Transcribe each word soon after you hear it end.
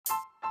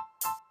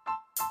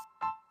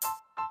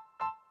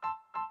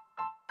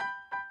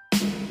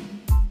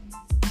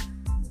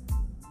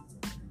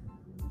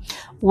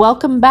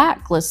Welcome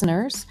back,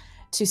 listeners,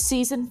 to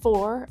Season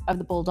 4 of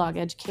The Bulldog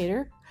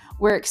Educator.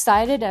 We're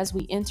excited as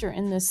we enter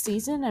in this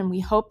season, and we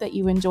hope that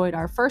you enjoyed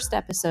our first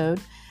episode.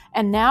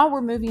 And now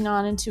we're moving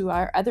on into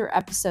our other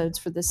episodes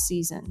for this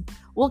season.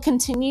 We'll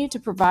continue to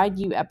provide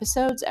you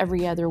episodes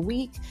every other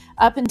week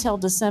up until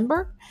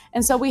December.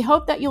 And so we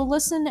hope that you'll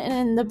listen.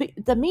 And in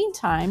the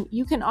meantime,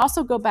 you can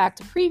also go back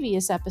to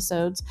previous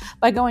episodes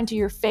by going to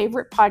your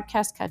favorite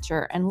podcast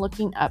catcher and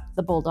looking up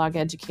The Bulldog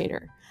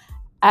Educator.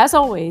 As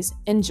always,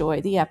 enjoy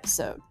the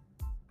episode.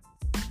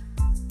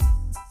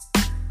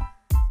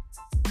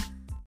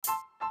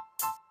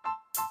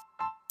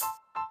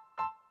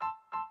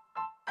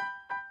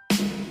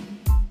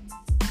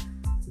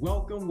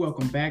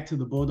 Welcome back to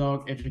the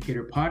Bulldog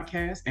Educator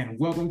Podcast, and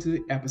welcome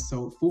to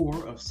episode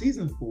 4 of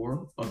season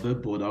 4 of the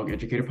Bulldog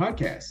Educator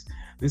Podcast.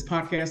 This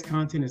podcast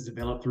content is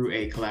developed through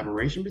a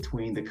collaboration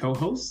between the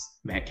co-hosts,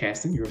 Matt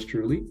Caston, yours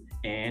truly,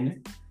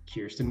 and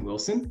Kirsten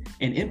Wilson,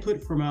 and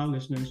input from our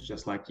listeners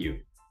just like you.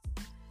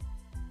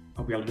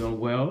 Hope y'all are doing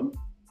well.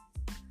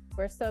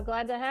 We're so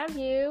glad to have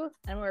you,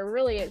 and we're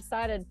really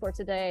excited for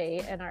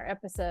today and our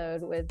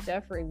episode with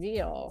Jeffrey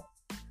Veale.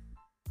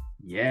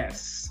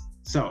 Yes.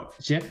 So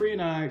Jeffrey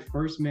and I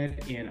first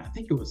met in, I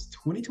think it was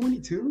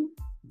 2022,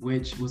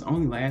 which was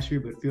only last year,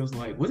 but it feels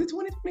like, was it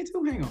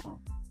 2022? Hang on.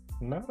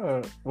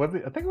 No, was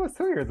it? I think it was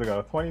 2 years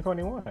ago,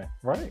 2021,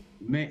 right?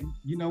 Man,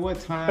 you know what?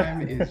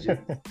 Time is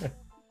just,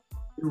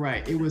 you're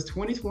right. It was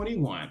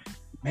 2021.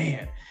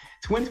 Man,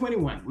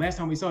 2021. Last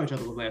time we saw each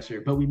other was last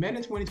year, but we met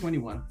in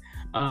 2021.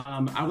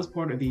 I was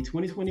part of the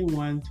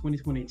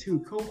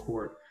 2021-2022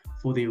 cohort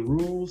for the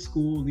Rural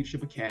School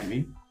Leadership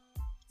Academy,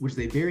 which is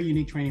a very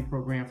unique training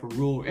program for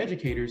rural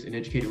educators and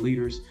educated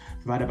leaders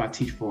provided by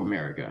Teach for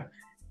America.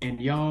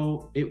 And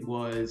y'all, it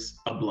was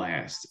a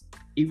blast.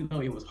 Even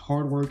though it was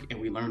hard work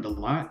and we learned a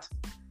lot,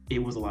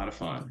 it was a lot of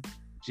fun.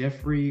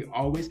 Jeffrey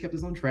always kept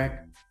us on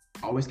track,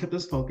 always kept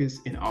us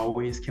focused, and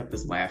always kept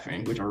us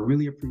laughing, which I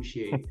really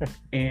appreciate.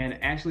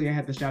 And actually, I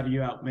had to shout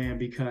you out, man,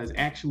 because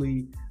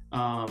actually,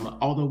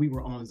 although we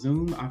were on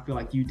Zoom, I feel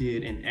like you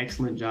did an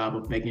excellent job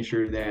of making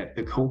sure that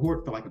the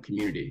cohort felt like a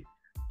community.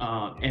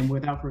 And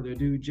without further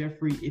ado,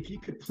 Jeffrey, if you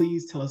could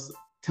please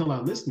tell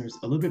our listeners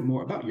a little bit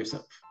more about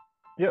yourself.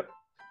 Yep.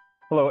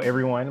 Hello,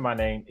 everyone. My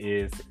name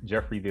is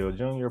Jeffrey Veale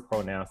Jr.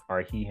 Pronouns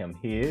are he, him,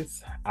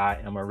 his. I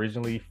am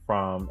originally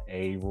from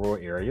a rural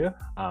area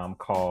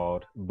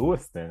called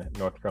Lewiston,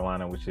 North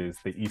Carolina, which is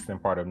the eastern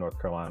part of North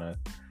Carolina.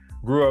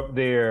 Grew up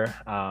there,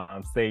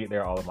 stayed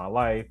there all of my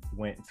life,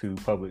 went to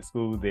public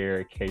school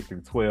there, K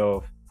through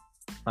 12.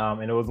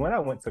 And it was when I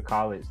went to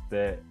college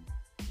that,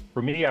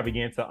 for me, I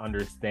began to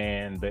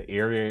understand the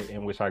area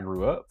in which I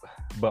grew up,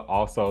 but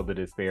also the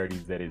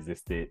disparities that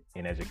existed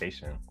in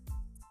education.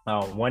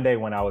 One day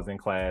when I was in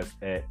class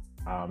at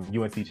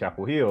UNC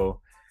Chapel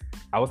Hill,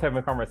 I was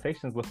having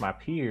conversations with my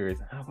peers.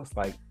 And I was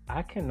like,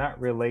 I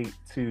cannot relate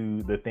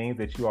to the things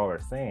that you all are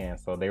saying.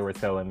 So they were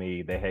telling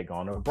me they had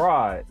gone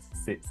abroad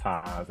 6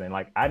 times. And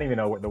like, I didn't even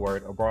know what the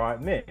word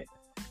abroad meant.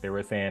 They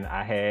were saying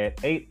I had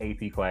 8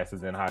 AP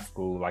classes in high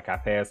school. Like I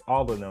passed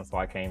all of them. So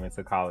I came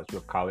into college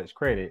with college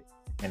credit.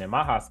 And in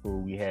my high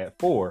school, we had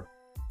 4.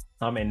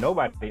 And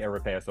nobody ever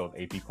passed those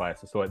AP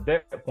classes. So at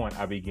that point,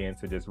 I began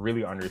to just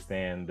really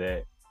understand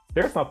that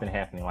there's something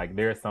happening. Like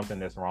there's something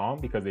that's wrong,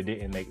 because it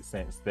didn't make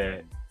sense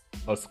that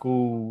a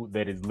school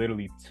that is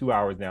literally 2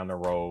 hours down the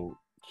road,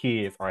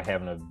 kids are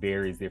having a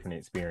very different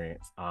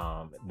experience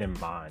than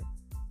mine.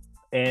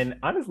 And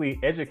honestly,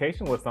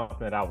 education was something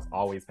that I was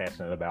always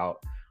passionate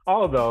about,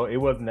 although it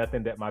was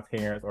nothing that my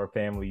parents or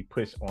family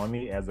pushed on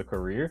me as a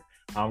career.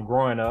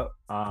 Growing up,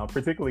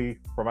 particularly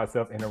for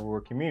myself in a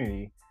rural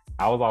community,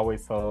 I was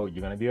always told,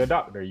 you're going to be a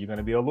doctor, you're going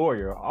to be a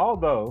lawyer,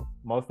 although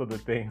most of the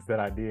things that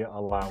I did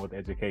align with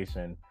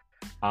education.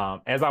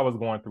 As I was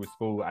going through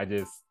school, I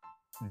just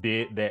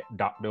did that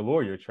doctor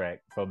lawyer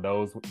track. So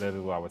that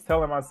is what I was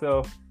telling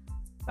myself.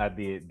 I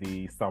did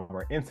the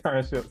summer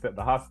internships at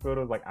the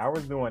hospitals. Like I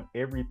was doing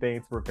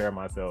everything to prepare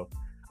myself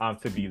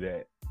to be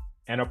that.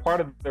 And a part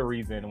of the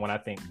reason, when I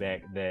think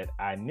back, that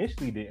I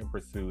initially didn't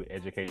pursue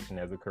education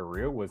as a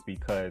career was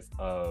because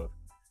of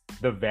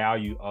the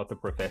value of the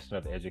profession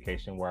of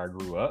education where I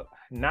grew up.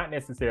 Not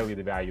necessarily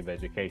the value of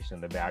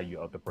education, the value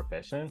of the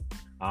profession.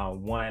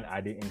 One,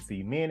 I didn't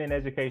see men in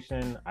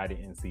education. I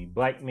didn't see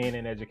Black men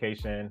in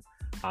education.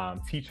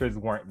 Teachers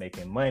weren't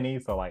making money.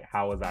 So like,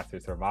 how was I to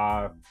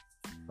survive?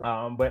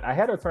 But I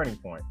had a turning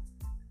point.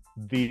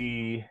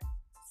 The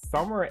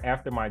summer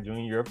after my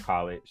junior year of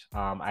college,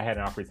 I had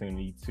an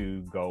opportunity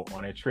to go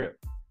on a trip.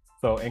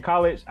 So in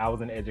college, I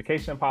was an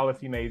education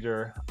policy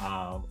major.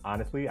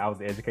 Honestly, I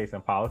was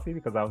education policy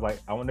because I was like,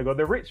 I want to go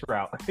the rich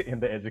route in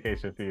the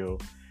education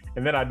field.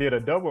 And then I did a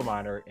double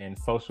minor in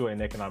social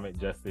and economic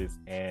justice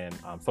and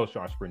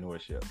social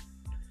entrepreneurship.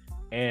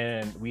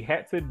 And we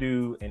had to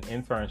do an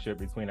internship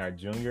between our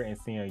junior and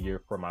senior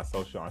year for my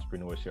social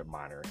entrepreneurship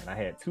minor. And I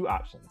had 2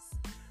 options.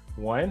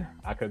 One,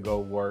 I could go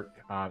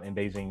work in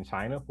Beijing,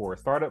 China for a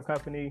startup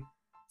company,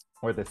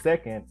 or the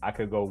second, I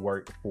could go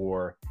work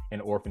for an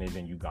orphanage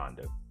in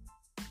Uganda.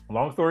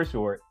 Long story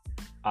short,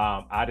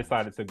 I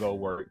decided to go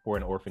work for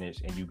an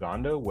orphanage in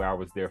Uganda, where I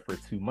was there for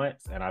 2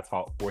 months, and I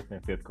taught 4th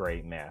and 5th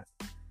grade math.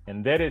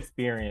 And that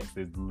experience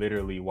is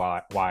literally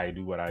why I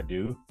do what I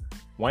do.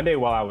 One day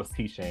while I was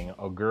teaching,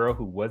 a girl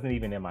who wasn't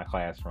even in my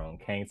classroom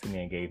came to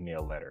me and gave me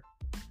a letter.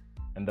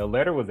 And the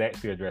letter was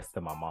actually addressed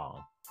to my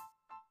mom.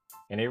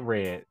 And it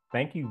read,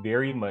 "Thank you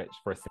very much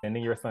for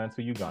sending your son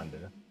to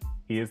Uganda.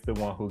 He is the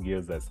one who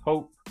gives us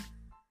hope,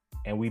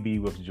 and we be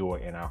with joy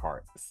in our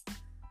hearts."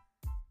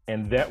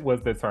 And that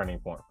was the turning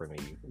point for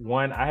me.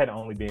 One, I had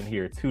only been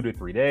here 2 to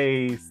 3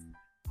 days.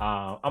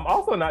 I'm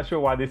also not sure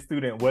why this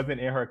student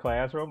wasn't in her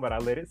classroom, but I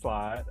let it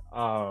slide.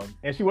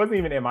 And she wasn't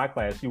even in my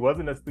class. She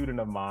wasn't a student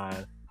of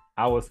mine.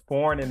 I was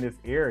foreign in this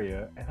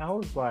area. And I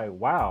was like,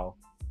 wow,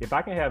 if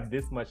I can have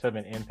this much of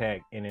an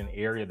impact in an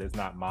area that's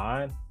not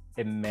mine,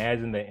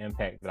 imagine the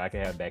impact that I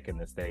can have back in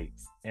the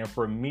States. And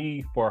for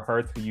me, for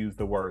her to use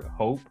the word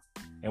hope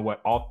and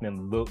what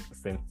often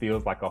looks and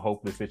feels like a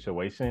hopeless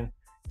situation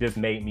just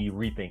made me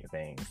rethink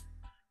things.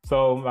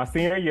 So my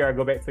senior year, I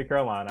go back to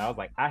Carolina. I was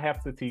like, I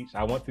have to teach.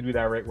 I want to do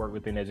direct work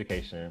within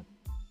education.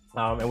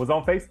 And was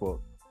on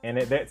Facebook. And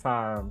at that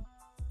time,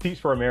 Teach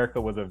for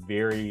America was a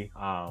very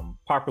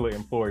popular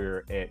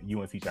employer at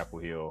UNC Chapel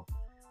Hill.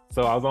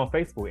 So I was on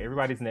Facebook.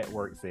 Everybody's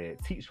network said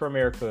Teach for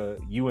America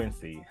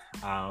UNC.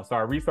 So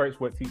I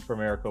researched what Teach for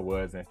America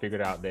was and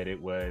figured out that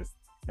it was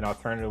an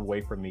alternative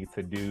way for me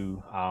to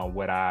do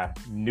what I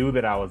knew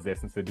that I was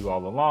destined to do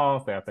all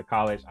along. So after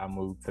college, I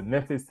moved to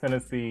Memphis,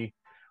 Tennessee,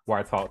 where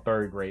I taught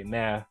 3rd grade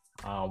math.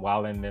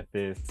 While in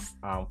Memphis,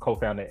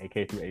 co-founded a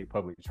K-8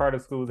 public charter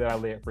school that I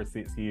led for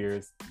 6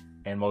 years.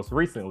 And most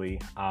recently,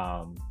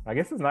 I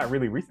guess it's not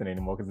really recent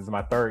anymore because it's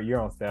my 3rd year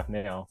on staff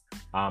now.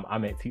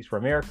 I'm at Teach for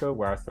America,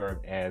 where I serve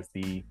as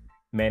the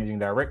managing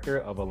director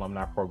of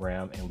alumni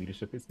program and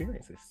leadership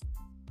experiences.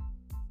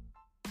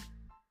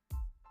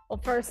 Well,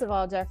 first of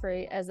all,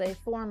 Jeffrey, as a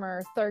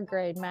former 3rd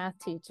grade math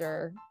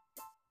teacher,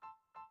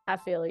 I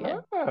feel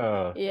you.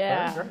 Oh,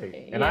 yeah. 3rd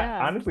grade. And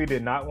I honestly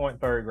did not want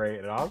 3rd grade.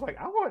 And I was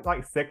like, I want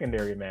like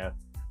secondary math.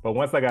 But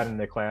once I got in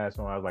the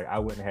classroom, I was like, I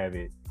wouldn't have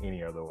it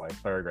any other way.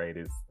 3rd grade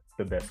is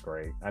the best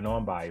grade. I know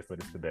I'm biased, but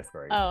it's the best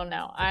grade. Oh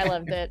no, I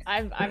loved it.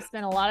 I've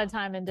spent a lot of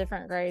time in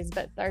different grades,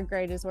 but 3rd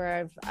grade is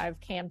where I've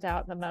camped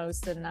out the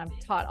most, and I've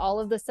taught all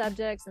of the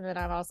subjects, and then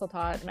I've also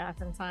taught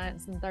math and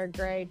science in 3rd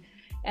grade.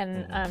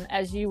 And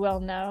as you well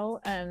know,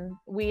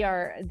 we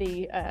are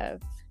the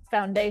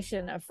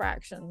foundation of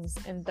fractions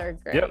in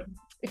 3rd grade.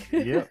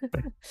 Yep.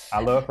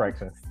 I love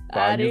fractions. So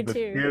I use the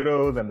too.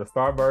 Skittles and the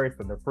Starbursts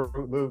and the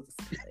Fruit Loops,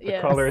 the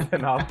colors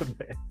and all of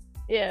that.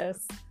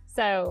 Yes.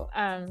 So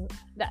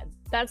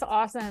that's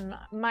awesome.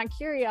 My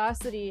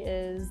curiosity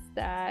is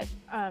that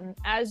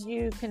as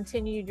you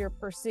continued your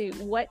pursuit,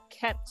 what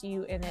kept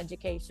you in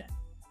education?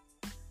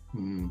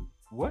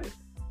 What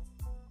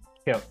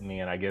kept me,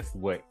 and I guess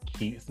what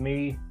keeps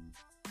me,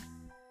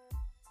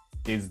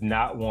 is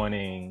not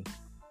wanting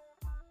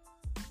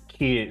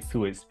kids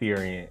to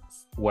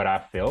experience what I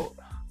felt.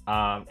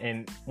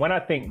 And when I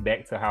think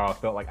back to how I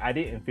felt, like I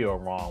didn't feel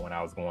wrong when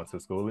I was going to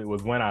school. It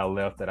was when I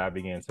left that I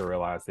began to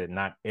realize that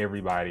not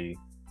everybody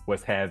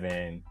was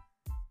having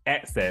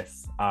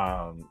access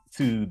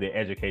to the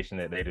education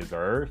that they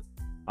deserve.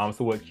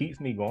 So what keeps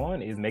me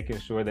going is making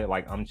sure that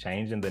like I'm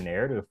changing the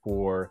narrative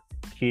for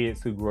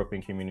kids who grew up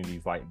in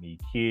communities like me,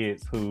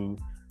 kids who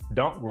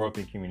don't grow up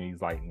in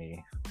communities like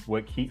me.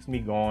 What keeps me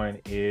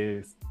going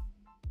is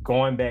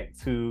going back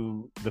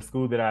to the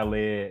school that I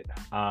led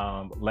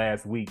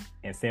last week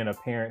and seeing a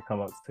parent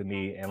come up to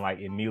me and like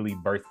immediately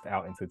burst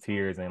out into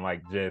tears and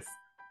like just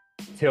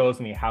tells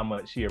me how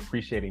much she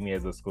appreciated me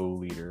as a school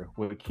leader.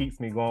 What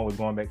keeps me going was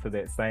going back to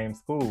that same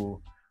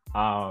school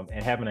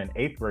and having an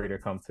 8th grader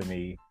come to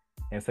me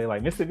and say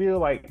like, "Mr. Veale,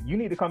 like you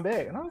need to come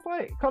back." And I was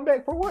like, "Come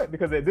back for what?"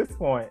 Because at this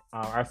point,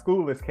 our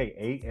school is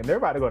K-8 and they're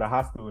about to go to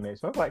high school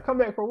next. So I was like, "Come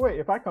back for what?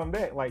 If I come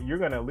back, like you're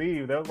gonna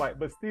leave." They was like,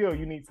 "But still,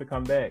 you need to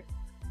come back."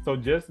 So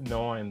just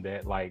knowing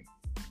that like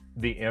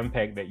the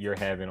impact that you're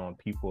having on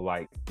people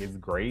like is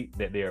great,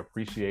 that they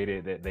appreciate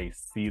it, that they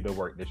see the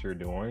work that you're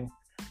doing,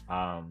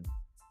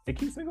 it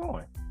keeps me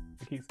going.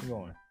 It keeps me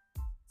going.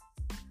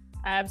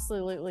 I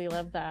absolutely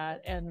love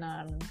that. And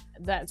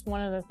that's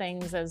one of the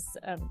things, as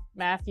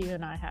Matthew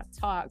and I have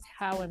talked,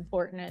 how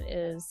important it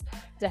is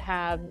to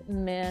have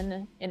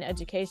men in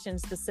education,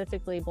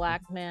 specifically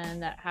Black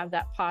men, that have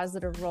that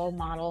positive role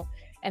model.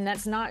 And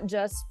that's not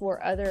just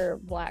for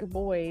other Black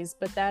boys,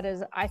 but that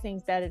is, I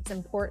think that it's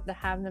important to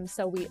have them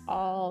so we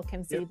all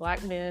can see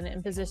Black men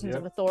in positions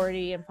of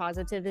authority and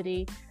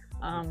positivity.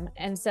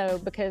 And so,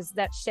 because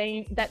that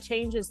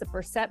changes the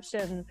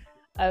perception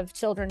of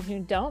children who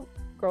don't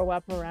grow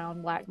up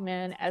around Black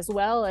men, as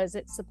well as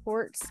it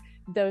supports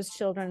those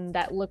children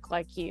that look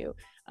like you.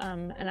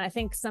 And I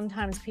think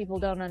sometimes people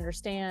don't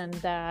understand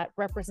that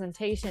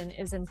representation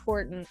is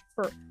important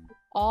for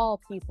all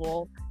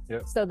people,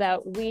 so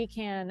that we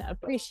can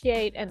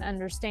appreciate and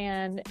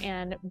understand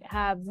and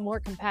have more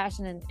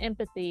compassion and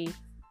empathy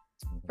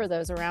for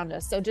those around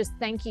us. So just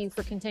thank you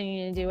for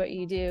continuing to do what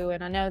you do.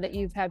 And I know that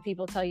you've had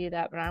people tell you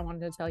that, but I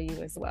wanted to tell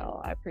you as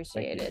well. I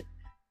appreciate it.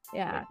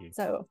 Yeah.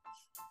 So,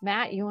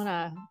 Matt, you want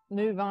to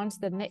move on to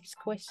the next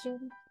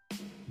question?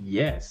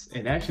 Yes,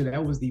 and actually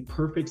that was the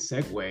perfect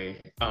segue.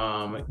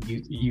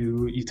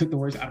 You took the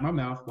words out of my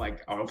mouth.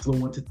 Like, I also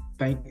want to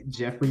thank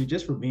Jeffrey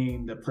just for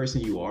being the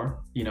person you are,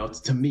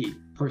 to me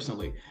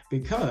personally,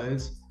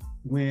 because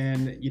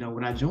when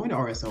I joined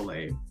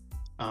RSLA,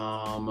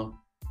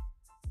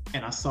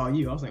 and I saw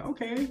you, I was like,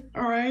 okay,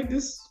 all right,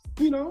 let's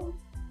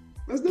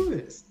do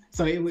this.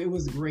 So it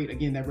was great.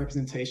 Again, that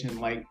representation,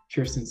 like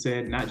Kirsten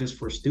said, not just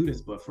for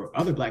students, but for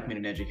other Black men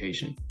in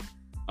education.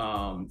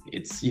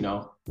 It's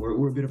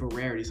we're a bit of a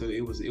rarity, so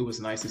it was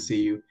nice to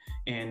see you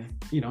and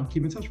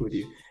keep in touch with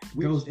you.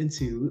 Goes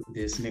into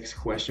this next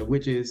question,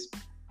 which is,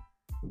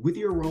 with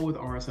your role with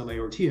RSLA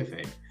or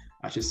TFA,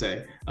 I should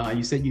say,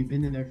 you said you've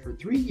been in there for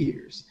 3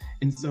 years,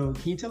 and so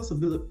can you tell us a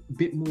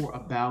bit more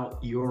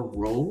about your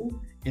role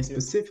and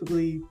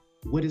specifically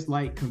what it's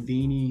like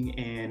convening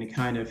and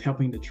kind of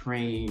helping to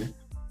train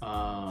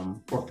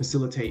or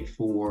facilitate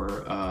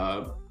for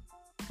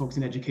folks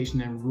in education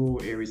in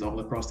rural areas all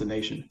across the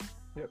nation?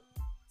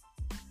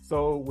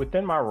 So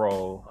within my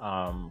role,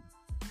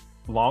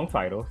 long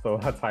title. So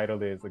my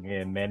title is,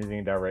 again,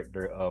 Managing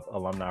Director of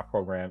Alumni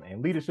Program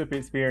and Leadership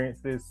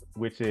Experiences,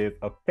 which is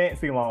a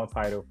fancy long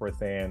title for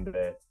saying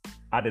that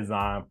I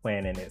design,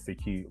 plan, and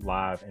execute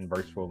live and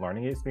virtual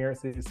learning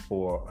experiences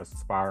for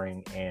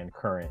aspiring and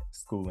current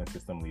school and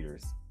system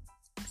leaders.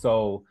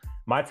 So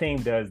my team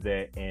does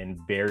that in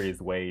various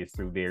ways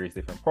through various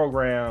different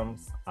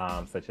programs,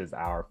 such as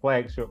our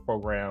flagship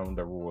program,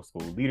 the Rural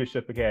School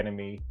Leadership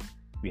Academy.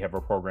 We have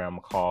a program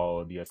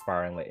called the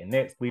Aspiring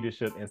Latinx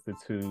Leadership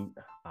Institute.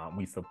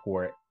 We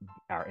support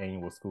our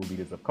annual School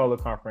Leaders of Color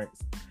Conference.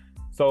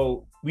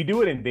 So we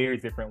do it in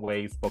various different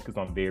ways, focused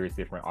on various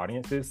different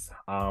audiences,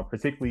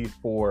 particularly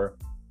for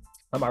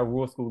our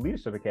Rural School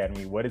Leadership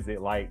Academy. What is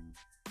it like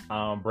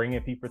bringing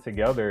people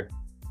together?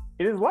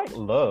 It is like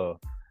love.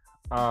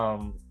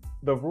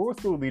 The Rural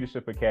School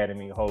Leadership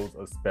Academy holds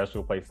a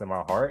special place in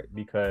my heart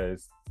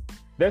because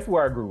that's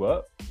where I grew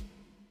up.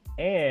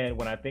 And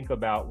when I think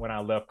about when I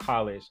left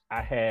college,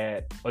 I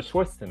had a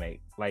choice to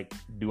make. Like,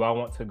 do I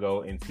want to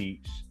go and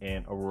teach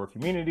in a rural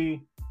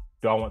community?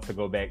 Do I want to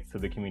go back to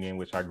the community in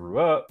which I grew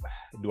up?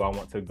 Do I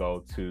want to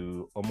go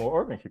to a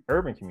more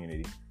urban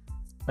community?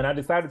 And I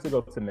decided to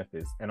go to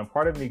Memphis. And a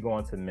part of me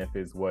going to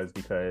Memphis was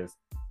because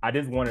I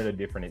just wanted a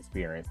different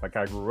experience. Like,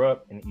 I grew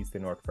up in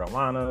Eastern North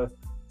Carolina,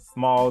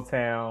 small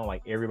town,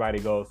 like everybody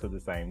goes to the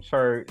same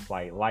church,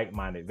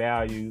 like-minded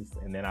values.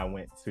 And then I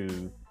went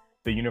to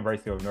the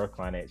University of North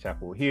Carolina at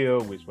Chapel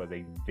Hill, which was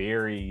a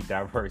very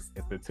diverse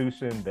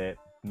institution that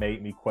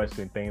made me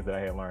question things that I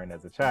had learned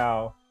as a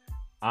child.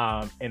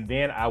 And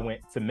then I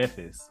went to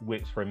Memphis,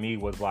 which for me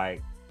was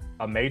like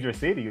a major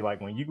city. Like,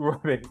 when you grew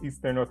up in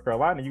Eastern North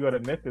Carolina, you go to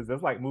Memphis,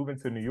 that's like moving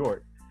to New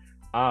York.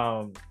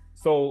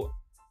 So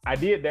I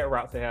did that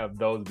route to have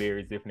those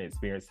various different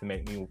experiences to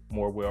make me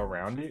more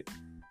well-rounded.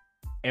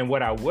 And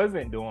what I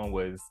wasn't doing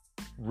was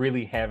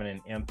really having an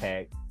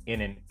impact in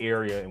an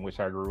area in which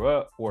I grew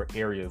up or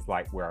areas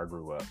like where I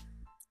grew up.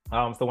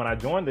 So when I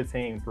joined the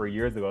team 3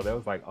 years ago, they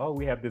was like, oh,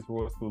 we have this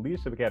Rural School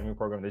Leadership Academy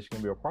program that you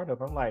can be a part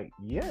of. I'm like,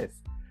 yes.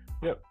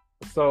 Yep.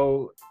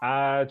 So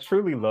I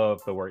truly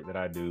love the work that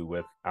I do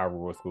with our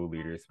rural school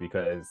leaders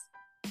because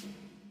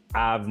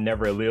I've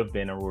never lived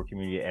in a rural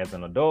community as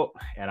an adult,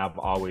 and I've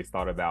always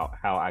thought about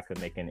how I could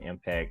make an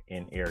impact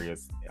in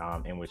areas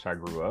in which I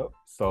grew up.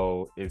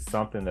 So it's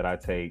something that I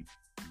take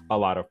a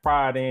lot of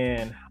pride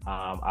in.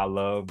 I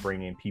love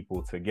bringing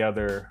people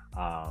together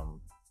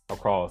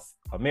across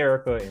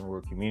America in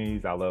rural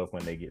communities. I love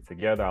when they get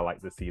together. I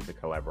like to see the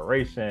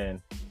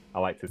collaboration. I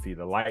like to see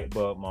the light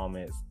bulb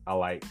moments. I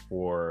like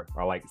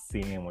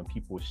seeing when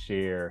people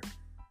share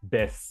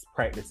best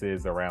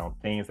practices around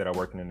things that are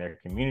working in their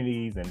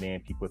communities, and then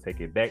people take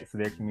it back to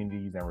their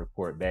communities and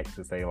report back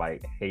to say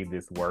like, hey,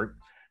 this worked.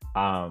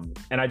 And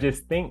I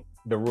just think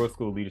the Rural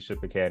School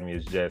Leadership Academy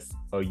is just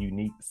a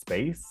unique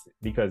space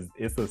because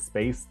it's a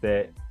space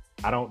that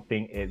I don't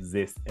think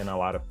exists in a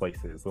lot of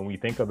places. When we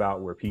think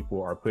about where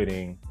people are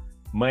putting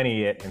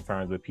money at in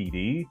terms of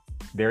PD,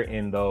 they're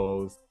in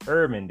those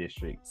urban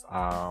districts,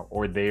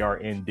 or they are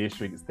in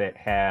districts that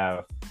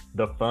have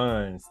the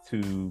funds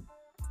to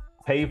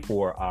pay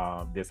for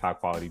this high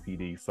quality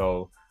PD.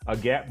 So a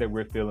gap that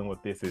we're filling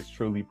with this is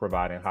truly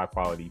providing high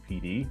quality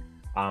PD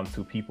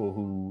to people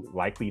who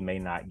likely may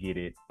not get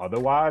it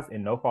otherwise,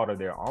 in no fault of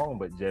their own,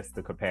 but just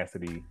the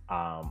capacity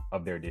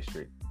of their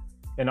district.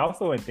 And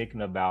also in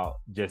thinking about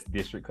just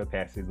district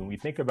capacities, when we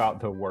think about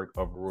the work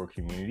of rural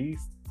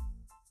communities,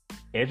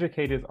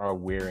 educators are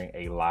wearing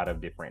a lot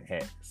of different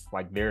hats.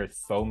 Like, there are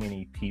so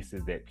many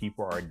pieces that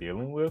people are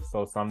dealing with.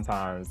 So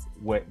sometimes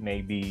what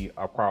may be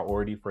a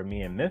priority for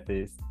me in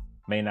Memphis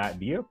may not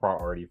be a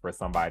priority for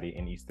somebody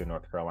in Eastern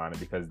North Carolina,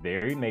 because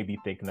they may be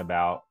thinking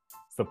about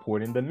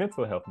supporting the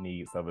mental health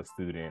needs of a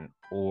student,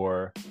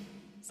 or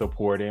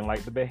supporting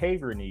like the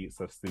behavior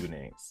needs of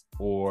students,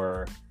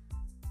 or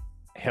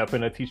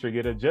helping a teacher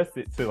get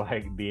adjusted to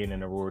like being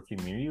in a rural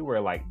community where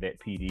like that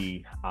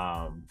PD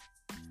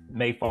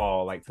may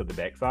fall like to the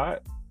backside.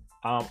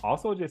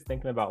 Also just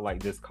thinking about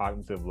like this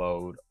cognitive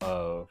load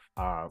of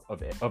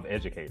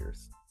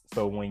educators.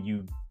 So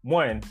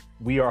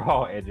we are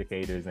all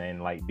educators,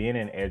 and like being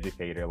an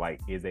educator like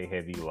is a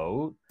heavy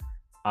load.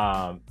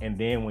 And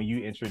then when you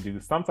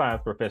introduce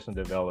sometimes professional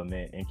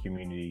development in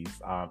communities,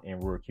 in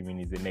rural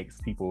communities, it makes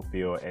people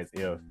feel as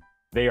if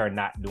they are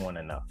not doing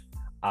enough.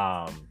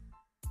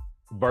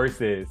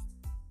 Versus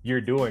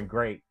you're doing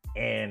great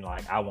and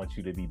like I want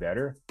you to be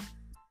better.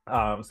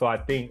 So I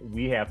think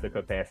we have the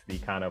capacity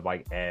kind of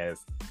like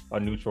as a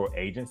neutral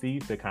agency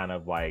to kind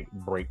of like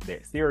break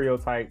that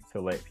stereotype,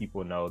 to let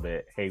people know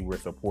that, hey, we're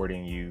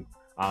supporting you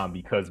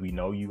because we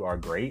know you are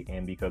great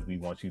and because we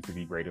want you to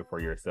be greater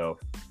for yourself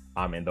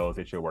and those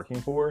that you're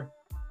working for.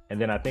 And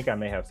then I think I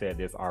may have said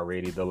this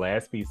already. The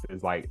last piece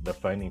is like the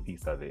funding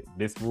piece of it.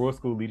 This Rural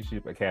School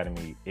Leadership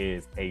Academy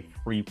is a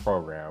free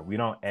program. We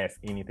don't ask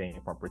anything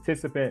from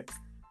participants.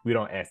 We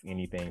don't ask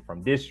anything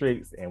from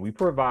districts, and we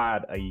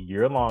provide a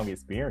year-long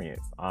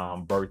experience,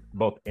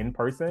 both in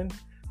person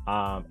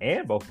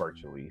and both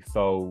virtually.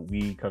 So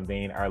we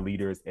convene our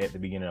leaders at the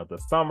beginning of the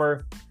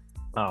summer.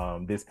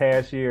 This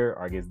past year,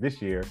 or I guess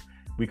this year,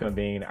 we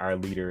convened our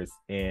leaders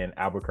in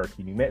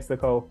Albuquerque, New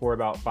Mexico for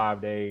about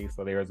 5 days.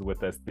 So they was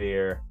with us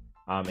there,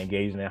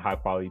 engaging in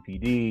high-quality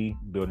PD,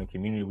 building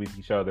community with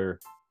each other.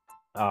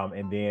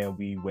 And then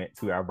we went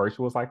to our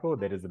virtual cycle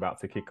that is about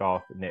to kick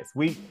off next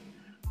week.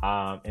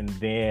 And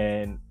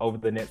then over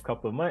the next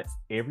couple of months,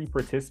 every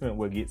participant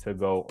will get to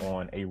go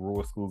on a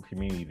rural school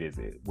community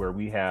visit where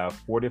we have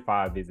 4 to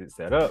 5 visits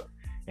set up,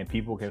 and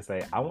people can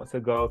say, I want to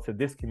go to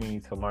this community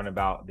to learn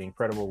about the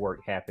incredible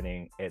work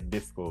happening at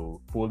this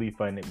school, fully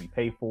funded, we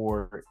pay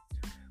for it.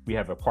 We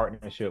have a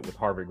partnership with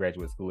Harvard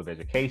Graduate School of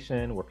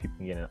Education where people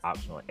can get an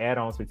optional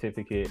add-on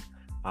certificate.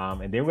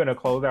 And then we're going to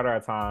close out our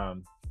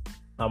time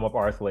up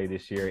our slate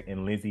this year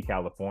in Lindsay,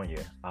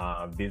 California,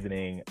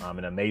 visiting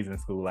an amazing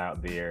school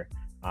out there.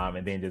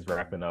 And then just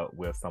wrapping up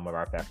with some of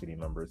our faculty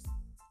members.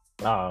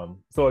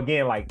 So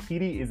again, like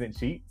PD isn't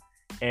cheap,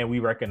 and we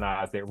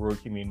recognize that rural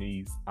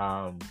communities,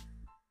 and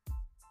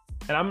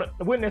I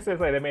wouldn't necessarily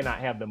say they may not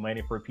have the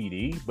money for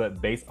PD,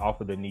 but based off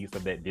of the needs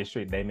of that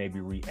district, they may be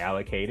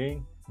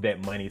reallocating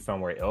that money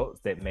somewhere else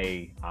that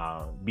may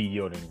be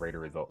yielding greater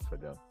results for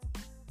them.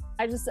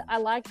 I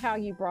like how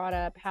you brought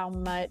up how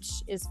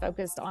much is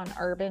focused on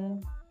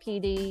urban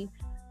PD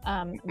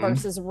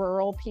versus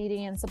rural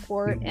PD and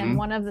support. And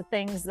one of the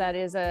things that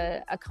is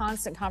a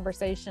constant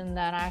conversation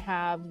that I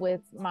have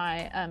with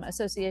my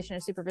Association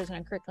of Supervision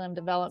and Curriculum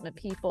Development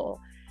people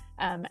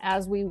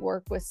as we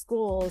work with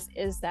schools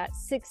is that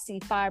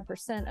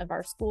 65% of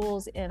our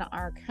schools in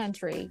our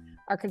country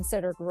are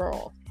considered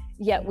rural,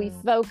 yet we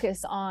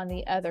focus on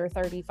the other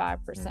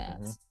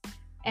 35%.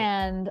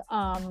 And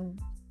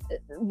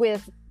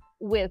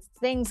with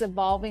things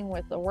evolving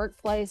with the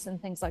workplace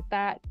and things like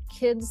that,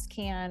 kids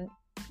can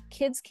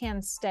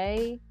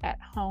stay at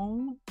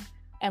home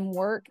and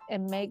work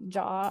and make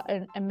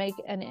and make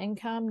an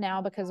income now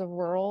because of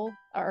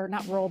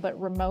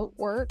remote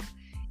work,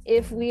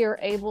 if we are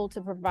able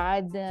to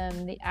provide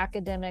them the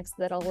academics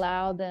that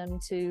allow them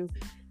to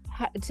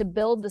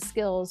build the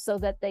skills so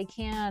that they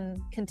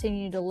can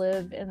continue to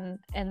live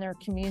in their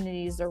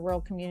communities or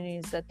rural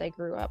communities that they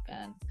grew up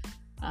in.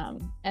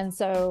 And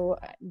so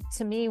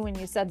to me, when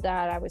you said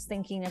that, I was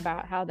thinking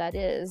about how that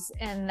is.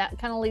 And that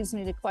kind of leads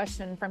me to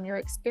question, from your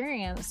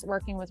experience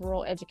working with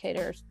rural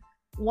educators,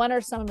 what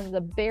are some of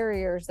the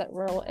barriers that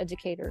rural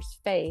educators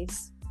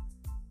face?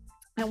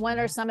 And what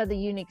are some of the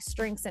unique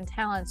strengths and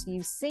talents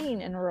you've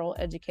seen in rural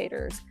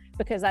educators?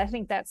 Because I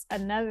think that's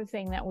another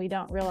thing that we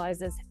don't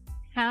realize is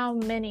how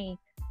many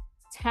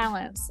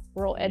talents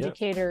rural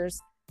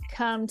educators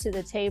come to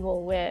the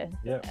table with,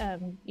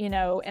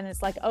 and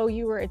it's like, oh,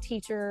 you were a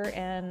teacher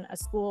in a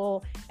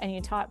school and you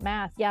taught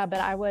math. Yeah, but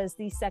I was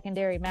the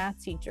secondary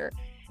math teacher.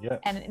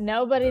 And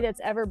nobody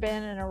that's ever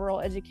been in a rural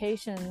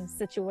education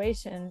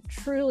situation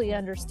truly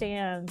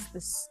understands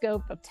the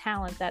scope of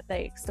talent that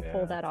takes to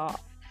pull that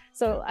off.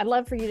 So I'd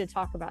love for you to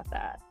talk about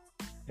that.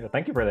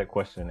 Thank you for that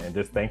question. And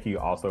just thank you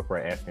also for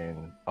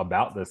asking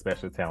about the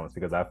special talents,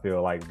 because I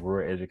feel like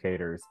rural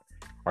educators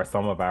are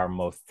some of our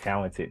most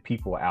talented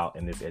people out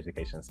in this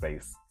education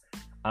space.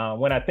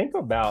 When I think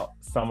about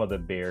some of the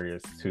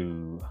barriers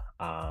to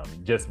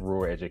just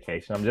rural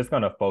education, I'm just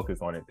going to focus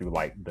on it through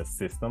like the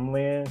system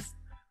lens.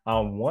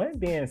 One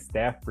being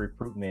staff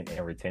recruitment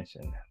and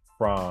retention,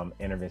 from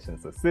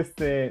interventions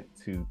assistant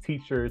to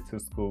teacher to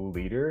school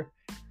leader.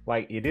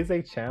 Like, it is a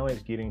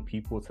challenge getting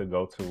people to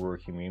go to rural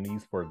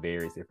communities for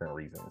various different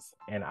reasons.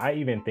 And I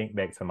even think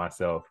back to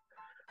myself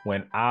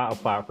when I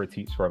applied for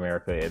Teach for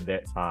America at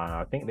that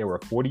time. I think there were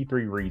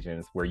 43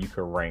 regions where you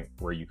could rank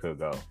where you could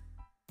go.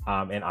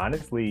 And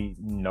honestly,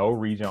 no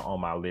region on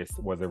my list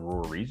was a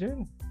rural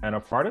region. And a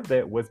part of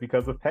that was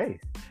because of pay.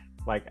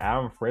 Like,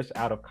 I'm fresh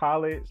out of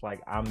college,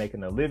 like I'm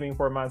making a living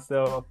for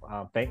myself.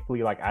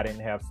 Thankfully, like I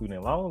didn't have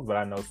student loans, but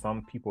I know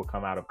some people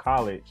come out of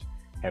college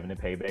having to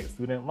pay back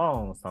student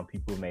loans. Some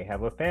people may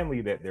have a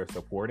family that they're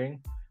supporting.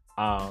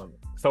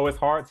 So it's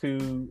hard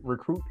to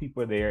recruit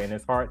people there, and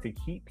it's hard to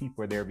keep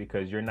people there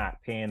because you're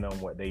not paying them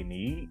what they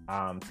need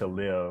to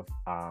live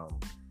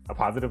a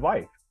positive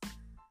life.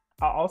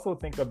 I also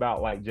think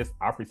about like just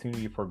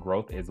opportunity for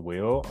growth as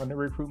well on the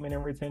recruitment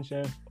and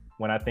retention.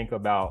 When I think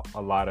about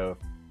a lot of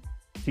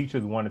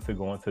teachers wanted to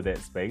go into that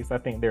space, I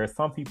think there are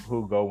some people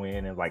who go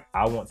in and like,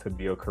 I want to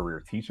be a career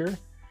teacher.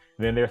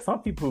 Then there's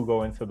some people who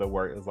go into the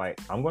work is like,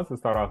 I'm going to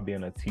start off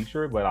being a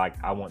teacher, but like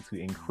I want to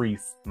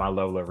increase my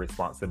level of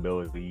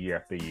responsibility year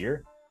after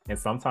year. And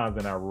sometimes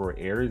in our rural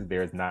areas,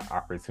 there's not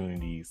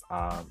opportunities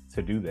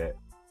to do that.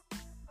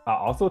 I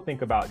also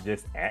think about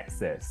just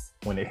access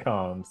when it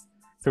comes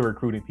to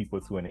recruiting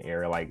people to an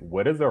area. Like,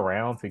 what is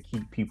around to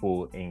keep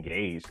people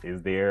engaged?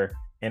 Is there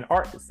an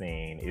art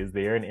scene? Is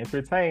there an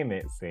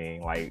entertainment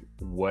scene? Like,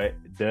 what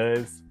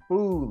does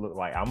food look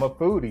like? I'm a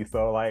foodie,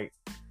 so like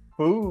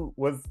food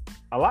was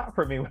a lot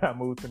for me when I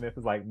moved to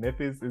Memphis. Like,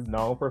 Memphis is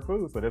known for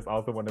food, so that's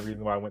also one of the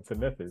reasons why I went to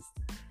Memphis.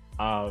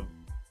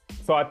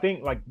 So I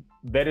think like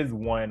that is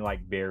one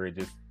like barrier,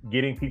 just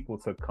getting people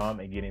to come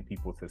and getting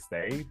people to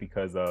stay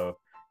because of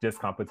just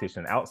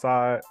competition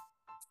outside.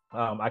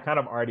 I kind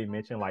of already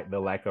mentioned like the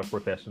lack of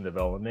professional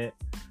development,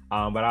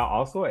 but I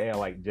also add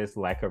like just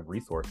lack of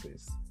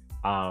resources.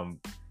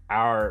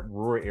 Our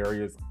rural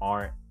areas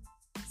aren't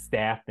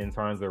staffed in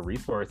terms of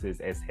resources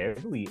as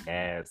heavily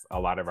as a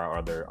lot of our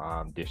other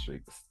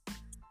districts.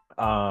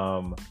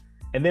 And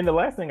then the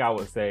last thing I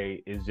would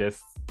say is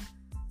just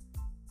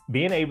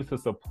being able to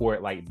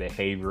support like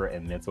behavior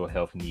and mental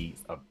health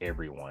needs of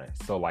everyone.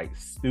 So like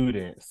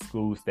students,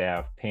 school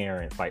staff,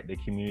 parents, like the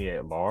community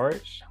at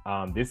large.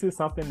 This is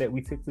something that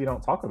we typically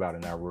don't talk about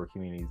in our rural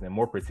communities, and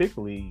more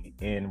particularly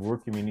in rural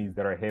communities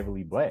that are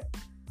heavily Black.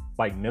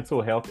 Like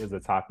mental health is a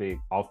topic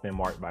often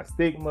marked by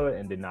stigma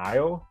and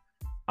denial.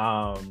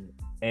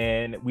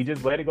 And we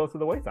just let it go to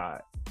the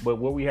wayside. But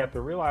what we have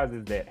to realize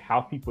is that how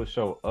people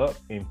show up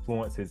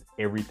influences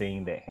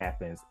everything that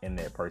happens in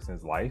that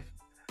person's life.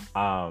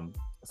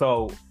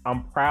 So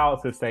I'm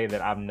proud to say that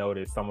I've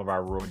noticed some of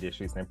our rural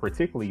districts, and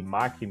particularly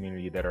my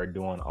community, that are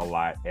doing a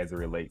lot as it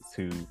relates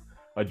to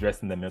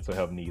addressing the mental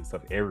health needs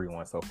of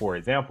everyone. So for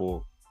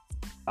example,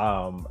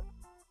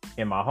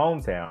 in my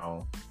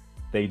hometown,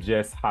 they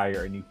just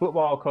hired a new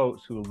football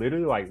coach who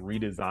literally like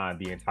redesigned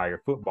the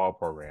entire football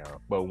program.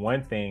 But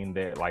one thing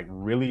that like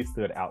really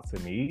stood out to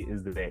me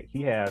is that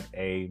he has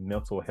a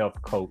mental health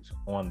coach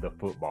on the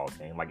football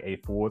team, like a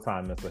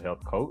full-time mental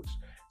health coach,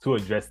 to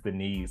address the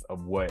needs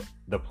of what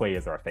the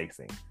players are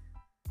facing.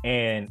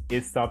 And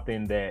it's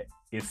something that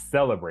is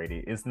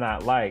celebrated. It's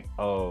not like,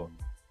 oh,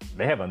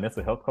 they have a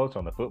mental health coach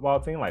on the football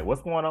team. Like,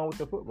 what's going on with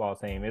the football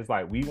team? It's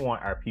like, we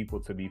want our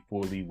people to be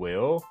fully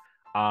well,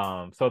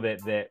 so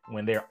that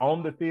when they're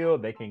on the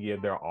field, they can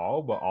give their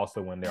all, but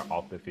also when they're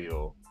off the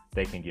field,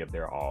 they can give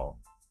their all.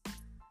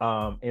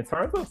 In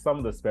terms of some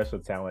of the special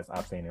talents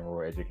I've seen in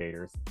rural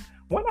educators,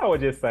 one I would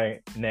just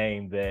say,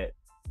 name that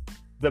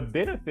the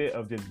benefit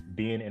of just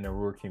being in a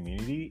rural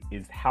community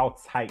is how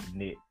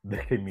tight-knit the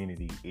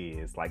community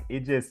is. Like,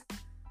 it just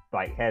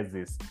like has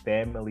this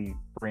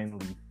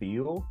family-friendly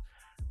feel.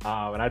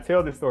 And I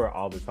tell this story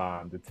all the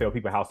time to tell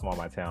people how small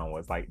my town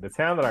was. Like, the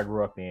town that I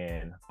grew up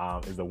in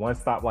is a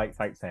one-stoplight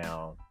type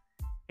town.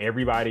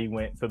 Everybody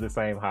went to the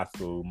same high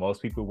school.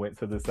 Most people went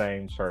to the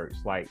same church.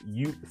 Like,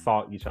 you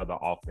saw each other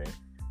often.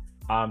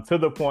 To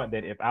the point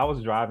that if I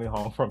was driving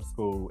home from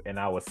school and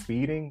I was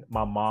speeding,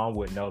 my mom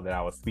would know that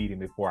I was speeding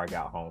before I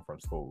got home from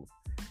school.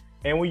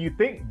 And when you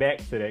think back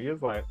to that,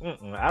 it's like,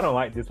 I don't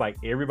like this. Like,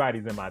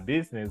 everybody's in my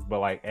business. But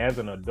like, as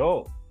an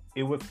adult,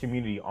 it was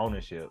community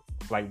ownership.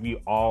 Like, we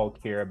all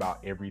care about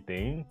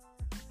everything.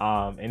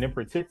 And in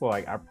particular,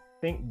 like, I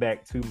think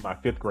back to my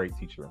fifth grade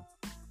teacher.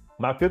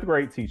 My fifth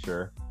grade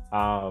teacher,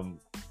 now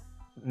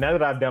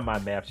that I've done my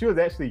math, she was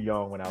actually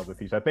young when I was a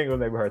teacher. I think it was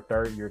maybe her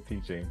third year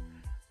teaching.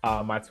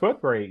 My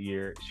 12th grade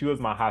year, she was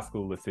my high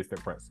school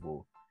assistant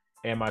principal.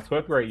 And my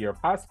 12th grade year of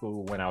high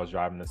school, when I was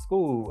driving to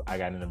school, I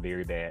got in a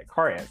very bad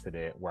car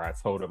accident where I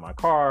totaled my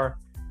car.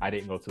 I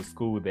didn't go to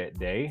school that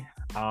day.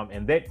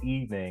 And that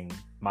evening,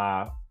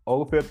 my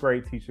old fifth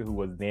grade teacher, who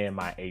was then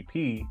my AP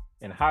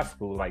in high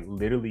school, like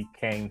literally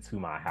came to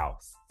my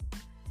house,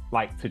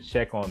 like to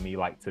check on me,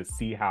 like to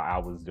see how I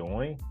was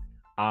doing.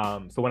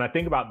 So when I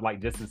think about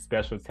like just the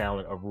special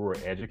talent of rural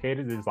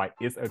educators, it's like,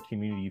 it's a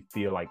community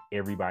feel like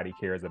everybody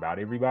cares about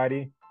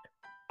everybody.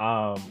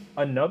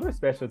 Another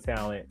special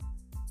talent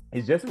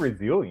is just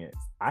resilience.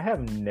 I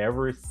have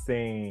never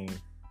seen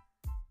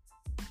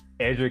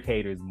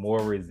educators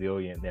more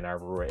resilient than our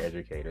rural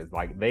educators.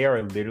 Like, they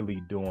are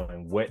literally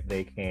doing what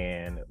they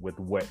can with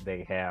what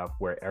they have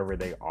wherever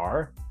they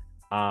are.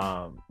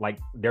 Like,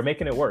 they're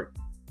making it work.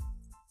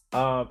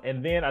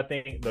 And then I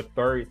think the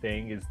third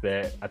thing is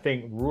that I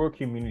think rural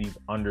communities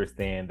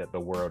understand that the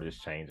world is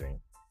changing.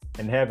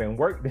 And having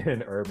worked in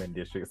an urban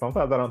district,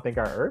 sometimes I don't think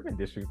our urban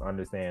districts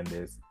understand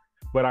this,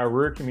 but our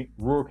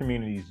rural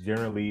communities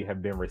generally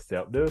have been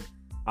receptive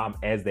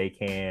as they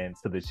can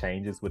to the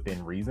changes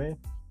within reason.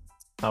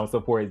 So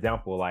for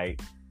example,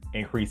 like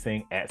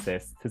increasing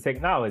access to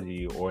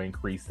technology or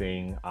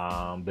increasing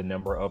the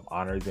number of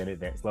honors and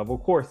advanced level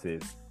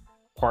courses,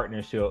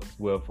 partnerships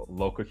with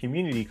local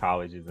community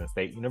colleges and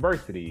state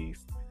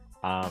universities.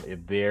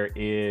 If there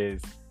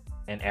is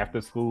an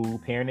after-school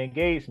parent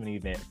engagement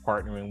event,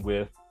 partnering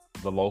with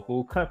the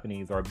local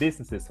companies or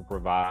businesses to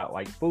provide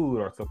like food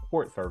or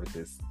support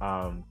services.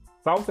 So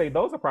I would say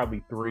those are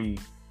probably three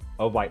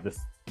of like the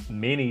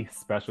many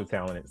special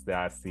talents that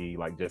I see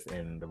like just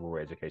in the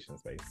rural education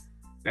space.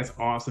 That's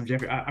awesome,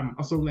 Jeffrey. I'm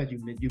so glad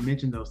you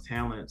mentioned those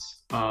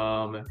talents.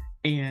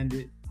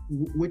 And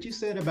what you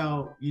said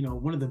about,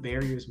 one of the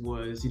barriers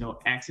was,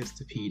 access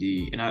to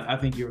PD. And I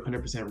think you're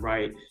 100%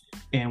 right.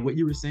 And what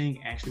you were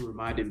saying actually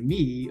reminded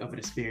me of an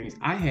experience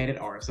I had at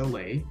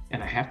RSLA.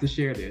 And I have to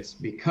share this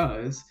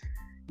because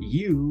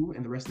you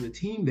and the rest of the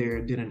team there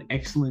did an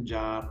excellent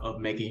job of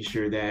making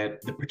sure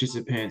that the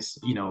participants,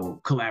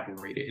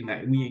 collaborated and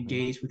that we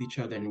engaged with each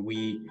other and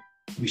we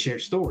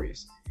shared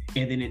stories.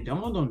 And then it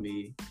dawned on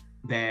me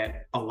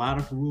that a lot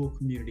of rural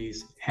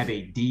communities have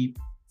a deep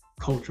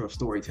culture of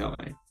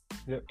storytelling.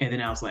 Yep. And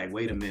then I was like,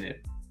 wait a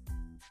minute,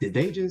 did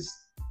they just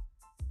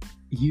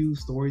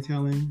use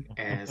storytelling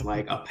as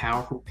like a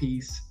powerful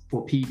piece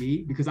for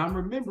PD? Because I'm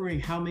remembering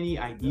how many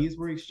ideas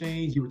were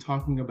exchanged. You were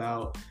talking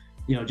about,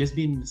 just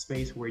being in the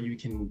space where you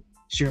can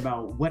share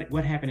about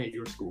what happened at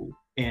your school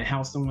and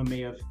how someone may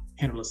have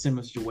handled a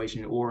similar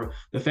situation, or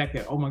the fact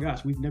that, oh my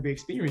gosh, we've never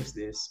experienced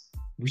this.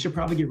 We should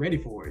probably get ready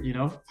for it,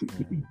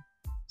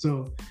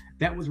 So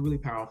that was really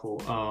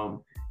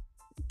powerful.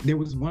 There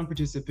was one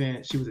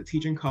participant, she was a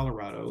teacher in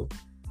Colorado,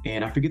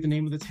 and I forget the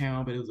name of the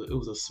town, but it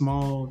was a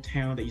small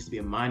town that used to be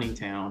a mining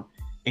town.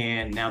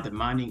 And now the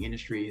mining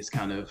industry has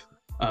kind of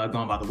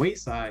gone by the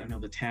wayside.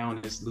 The town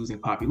is losing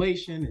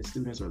population and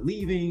students are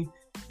leaving.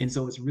 And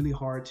so it's really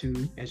hard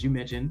to, as you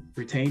mentioned,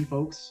 retain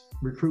folks,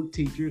 recruit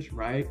teachers,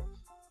 right?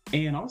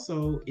 And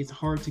also it's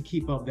hard to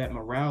keep up that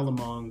morale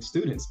among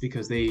students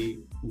because they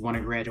want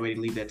to graduate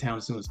and leave that town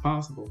as soon as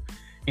possible.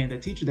 And the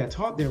teacher that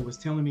taught there was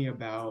telling me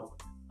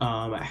about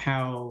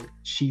how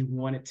she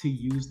wanted to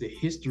use the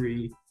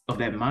history of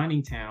that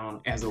mining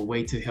town as a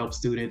way to help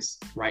students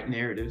write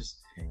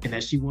narratives, and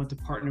that she wanted to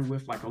partner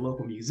with like a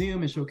local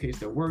museum and showcase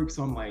their work.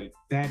 So I'm like,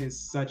 that is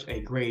such a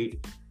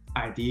great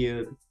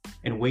idea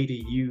and way to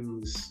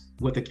use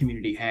what the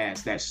community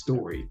has, that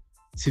story,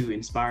 to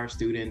inspire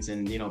students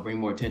and bring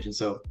more attention.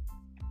 So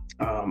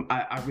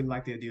I really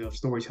like the idea of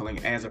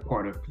storytelling as a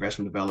part of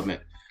professional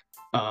development.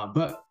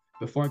 But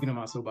before I get on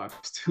my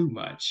soapbox too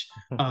much,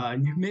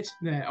 you mentioned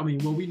that,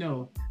 we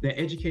know that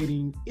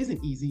educating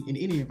isn't easy in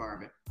any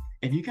environment.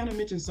 And you kind of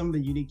mentioned some of the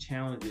unique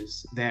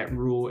challenges that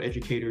rural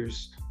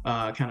educators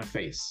kind of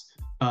face.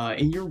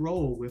 In your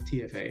role with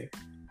TFA,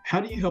 how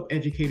do you help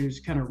educators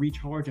kind of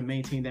recharge and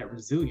maintain that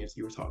resilience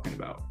you were talking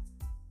about?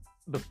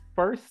 The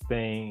first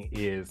thing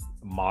is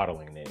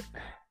modeling it.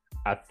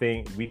 I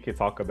think we could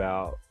talk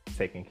about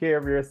taking care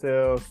of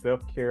yourself,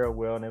 self-care,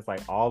 wellness,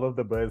 like all of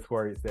the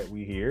buzzwords that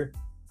we hear.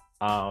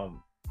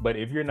 But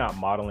if you're not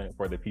modeling it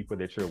for the people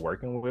that you're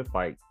working with,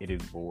 like it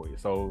is void.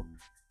 So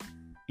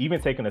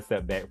even taking a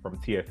step back from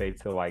TFA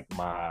to like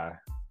my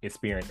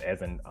experience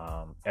as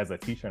a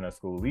teacher and a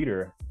school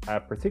leader, I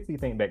particularly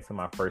think back to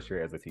my first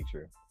year as a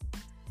teacher.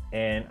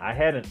 And I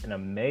had an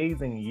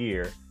amazing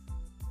year.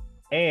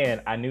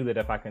 And I knew that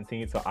if I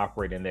continued to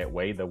operate in that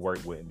way, the work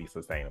wouldn't be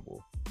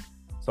sustainable.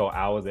 So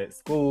I was at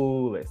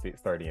school at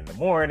 6:30 in the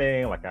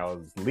morning, like I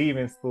was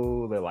leaving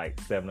school at like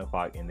 7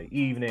 o'clock in the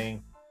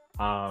evening.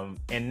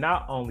 And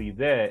not only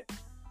that,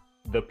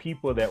 the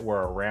people that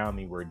were around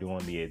me were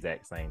doing the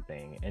exact same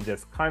thing. And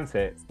just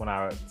context, when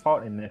I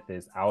taught in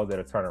Memphis, I was at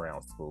a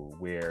turnaround school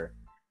where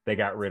they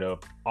got rid of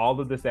all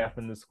of the staff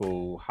in the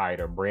school, hired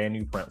a brand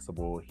new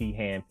principal. He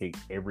handpicked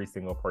every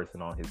single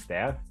person on his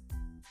staff.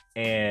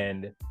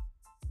 And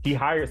he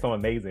hired some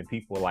amazing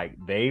people, like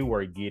they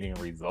were getting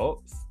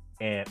results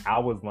and I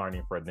was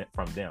learning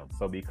from them.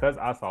 So because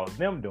I saw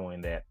them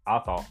doing that, I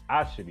thought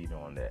I should be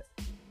doing that.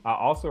 I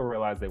also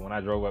realized that when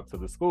I drove up to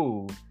the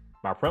school,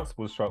 my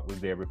principal's truck was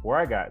there before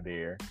I got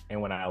there.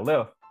 And when I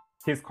left,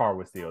 his car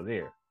was still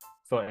there.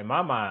 So in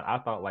my mind, I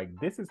thought like,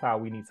 this is how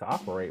we need to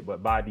operate.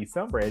 But by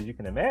December, as you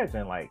can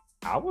imagine, like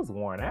I was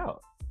worn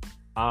out.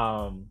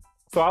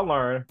 So I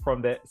learned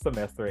from that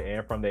semester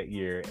and from that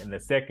year. And the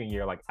second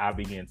year, like I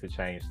began to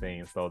change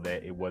things so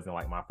that it wasn't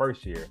like my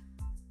first year.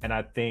 And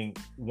I think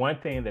one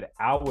thing that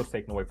I was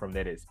taking away from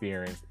that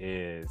experience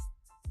is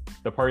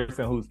the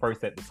person who's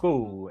first at the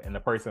school and the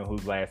person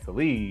who's last to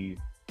leave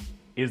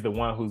is the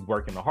one who's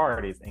working the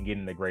hardest and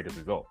getting the greatest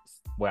results.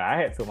 Well, I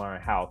had to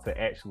learn how to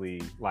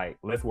actually like,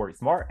 let's work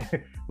smart,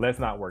 let's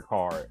not work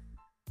hard.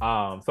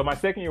 So my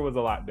second year was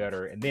a lot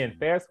better. And then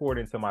fast forward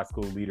into my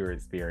school leader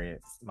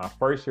experience, my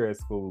first year as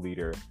school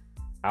leader,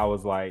 I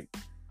was like,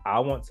 I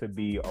want to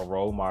be a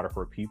role model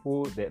for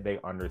people that they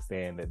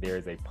understand that there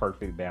is a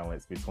perfect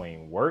balance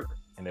between work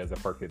and there's a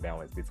perfect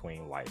balance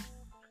between life.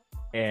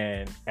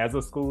 And as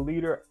a school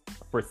leader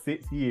for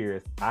 6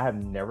 years, I have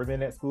never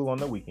been at school on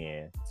the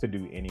weekend to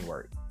do any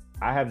work.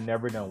 I have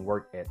never done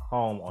work at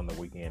home on the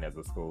weekend as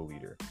a school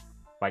leader.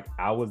 Like,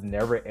 I was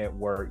never at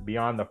work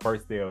beyond the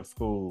first day of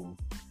school,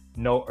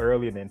 no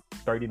earlier than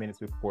 30 minutes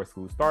before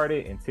school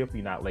started, and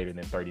typically not later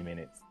than 30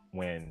 minutes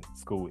when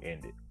school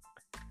ended.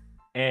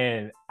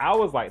 And I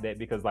was like that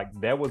because like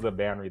that was a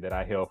boundary that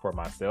I held for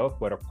myself,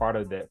 but a part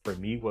of that for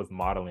me was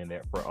modeling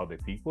that for other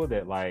people,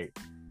 that like,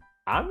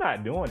 I'm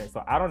not doing it,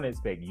 so I don't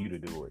expect you to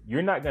do it.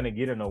 You're not going to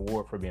get an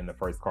award for being the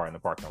first car in the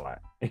parking lot.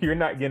 You're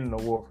not getting an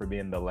award for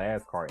being the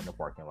last car in the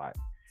parking lot.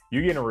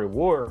 You're getting a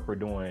reward for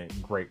doing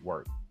great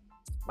work.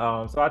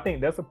 So I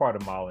think that's a part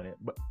of modeling it.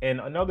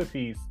 And another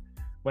piece,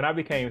 when I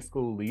became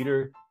school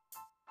leader,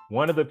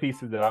 one of the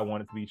pieces that I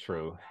wanted to be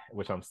true,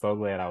 which I'm so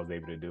glad I was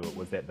able to do it,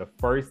 was that the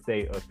first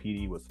day of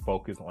PD was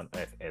focused on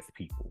us as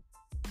people.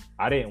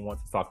 I didn't want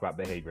to talk about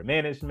behavior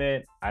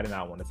management. I did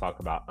not want to talk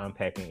about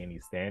unpacking any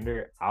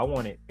standard. I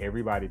wanted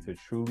everybody to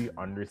truly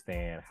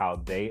understand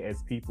how they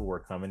as people were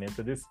coming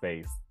into this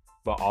space,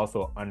 but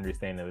also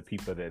understanding the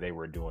people that they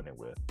were doing it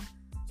with.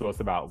 So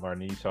it's about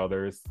learning each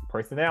other's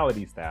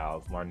personality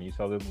styles, learning each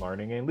other's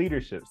learning and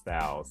leadership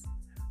styles.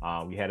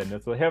 We had a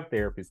mental health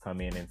therapist come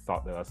in and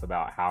talk to us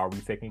about how are we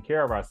taking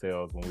care of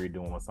ourselves when we're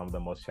doing some of the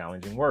most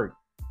challenging work.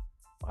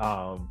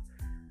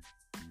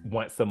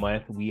 Once a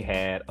month, we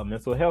had a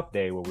mental health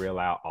day where we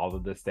allow all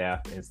of the staff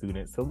and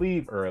students to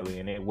leave early.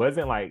 And it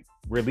wasn't like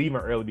we're leaving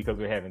early because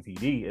we're having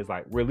PD. It's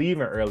like we're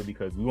leaving early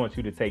because we want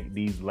you to take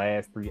these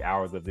last 3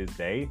 hours of this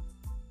day,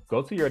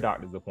 go to your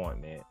doctor's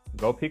appointment,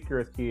 go pick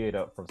your kid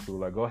up from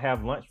school, or go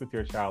have lunch with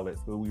your child at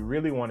school. We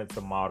really wanted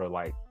to model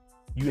like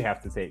you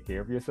have to take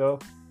care of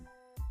yourself.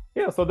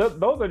 Yeah, so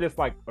those are just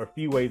like a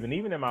few ways. And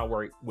even in my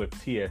work with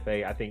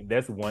TFA, I think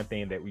that's one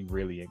thing that we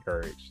really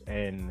encourage.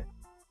 And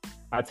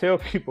I tell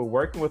people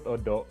working with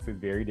adults is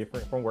very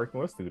different from working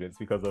with students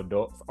because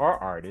adults are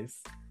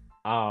artists.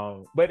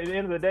 But at the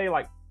end of the day,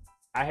 like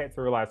I had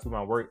to realize through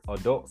my work,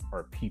 adults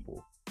are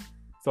people.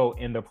 So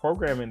in the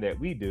programming that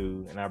we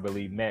do, and I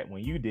believe, Matt,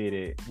 when you did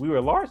it, we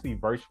were largely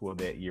virtual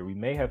that year. We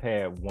may have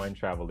had one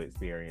travel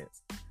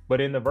experience.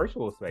 But in the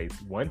virtual space,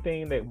 one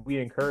thing that we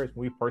encourage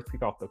when we first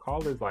kick off the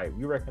call is like,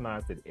 we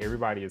recognize that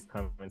everybody is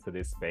coming into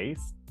this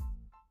space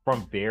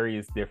from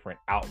various different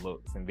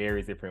outlooks and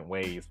various different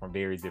ways, from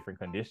various different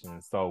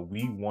conditions. So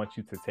we want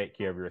you to take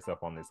care of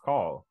yourself on this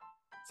call.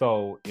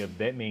 So if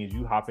that means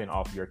you hopping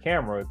off your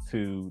camera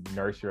to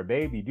nurse your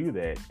baby, do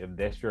that. If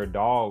that's your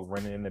dog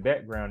running in the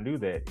background, do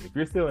that. If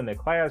you're still in the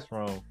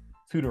classroom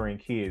tutoring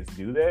kids,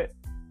 do that.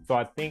 So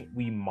I think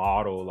we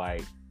model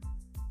like,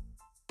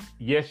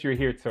 yes, you're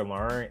here to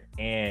learn,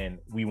 and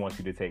we want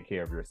you to take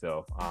care of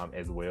yourself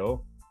as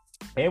well.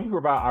 And we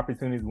provide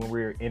opportunities when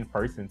we're in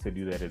person to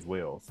do that as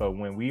well. So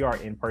when we are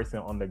in person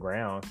on the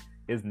ground,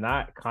 it's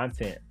not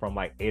content from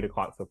like 8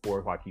 o'clock to 4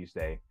 o'clock each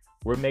day.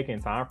 We're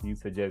making time for you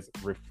to just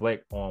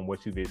reflect on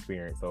what you've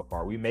experienced so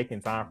far. We're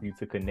making time for you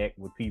to connect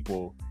with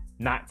people,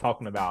 not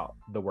talking about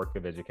the work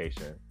of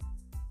education.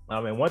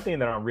 And one thing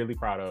that I'm really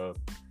proud of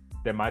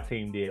that my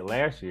team did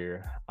last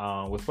year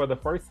was, for the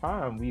first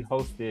time, we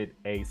hosted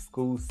a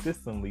school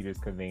system leaders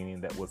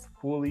convening that was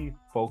fully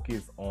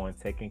focused on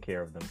taking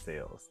care of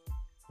themselves.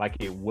 Like,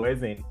 it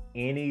wasn't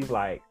any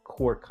like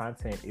core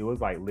content. It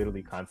was like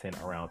literally content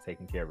around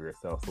taking care of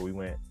yourself. So we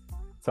went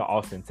to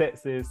Austin,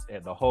 Texas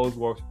at the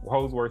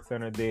Holsworth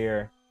Center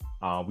there.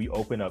 We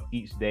opened up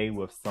each day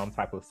with some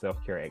type of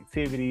self-care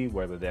activity,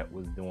 whether that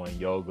was doing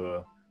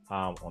yoga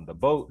on the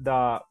boat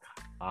dock,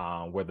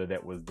 whether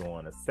that was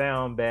doing a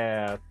sound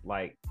bath.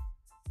 Like,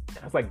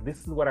 I was like, this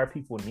is what our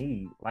people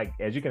need. Like,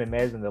 as you can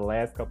imagine, the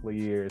last couple of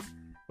years,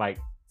 like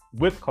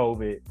with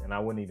COVID, and I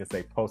wouldn't even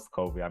say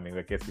post-COVID, I mean,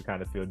 I guess we're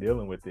kind of still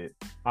dealing with it.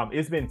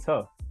 It's been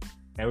tough.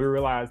 And we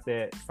realized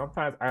that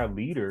sometimes our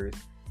leaders,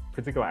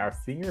 particularly our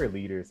senior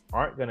leaders,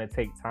 aren't going to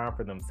take time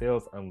for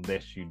themselves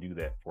unless you do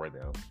that for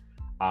them.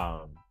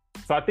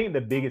 So I think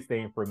the biggest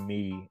thing for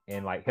me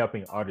in like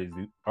helping others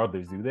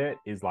do that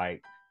is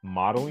like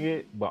modeling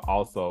it, but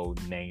also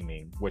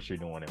naming what you're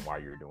doing and why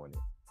you're doing it.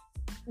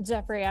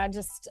 Jeffrey, I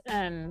just,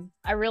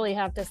 I really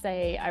have to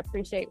say, I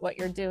appreciate what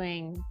you're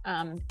doing.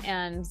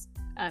 And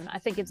I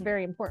think it's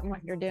very important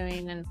what you're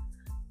doing. And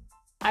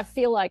I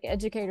feel like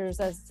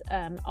educators as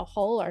a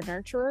whole are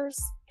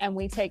nurturers, and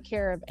we take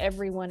care of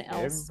everyone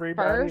else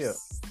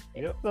first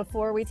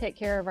before we take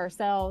care of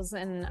ourselves.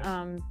 And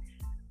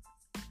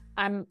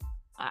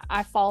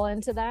I fall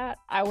into that.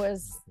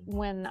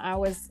 When I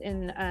was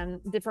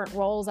in different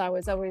roles, I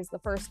was always the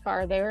first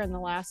car there and the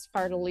last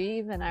car to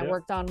leave. And I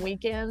worked on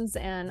weekends,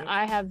 and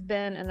I have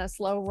been in a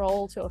slow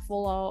roll to a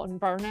full-on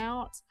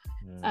burnout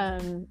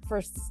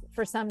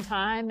for some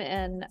time.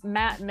 And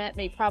Matt met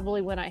me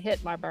probably when I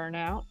hit my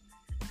burnout.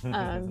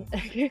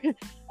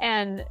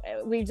 And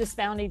we just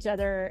found each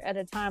other at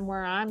a time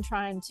where I'm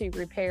trying to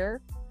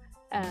repair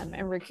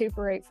and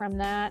recuperate from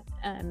that.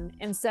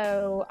 And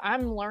so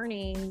I'm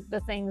learning the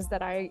things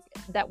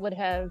that would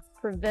have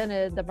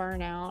prevented the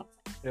burnout,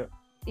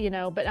 you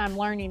know, but I'm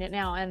learning it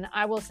now. And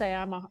I will say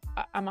I'm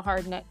a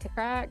hard nut to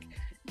crack.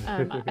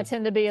 I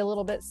tend to be a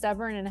little bit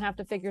stubborn and have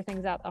to figure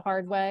things out the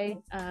hard way,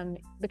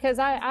 because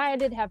I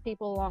did have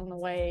people along the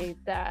way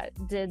that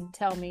did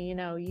tell me,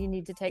 you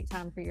need to take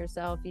time for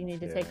yourself, you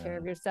need to take care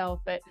of yourself,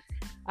 but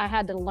I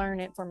had to learn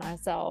it for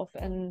myself.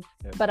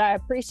 But I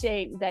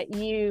appreciate that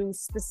you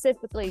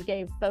specifically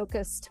gave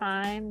focused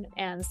time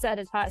and set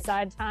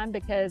aside time,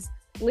 because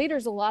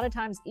leaders a lot of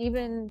times,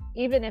 even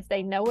if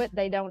they know it,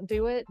 they don't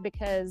do it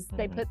because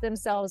they put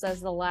themselves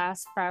as the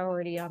last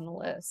priority on the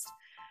list.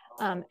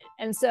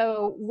 And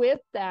so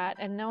with that,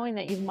 and knowing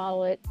that you've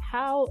modeled it,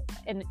 how,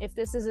 and if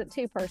this isn't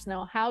too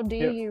personal, how do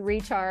you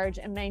recharge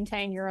and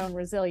maintain your own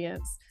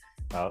resilience?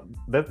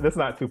 That's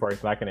not too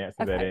personal. I can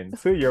answer that. And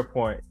to your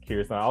point,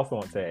 Kirsten, I also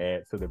want to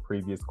add to the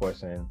previous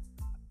question.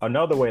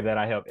 Another way that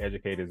I help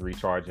educators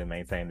recharge and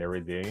maintain their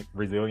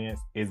resilience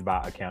is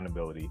by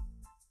accountability.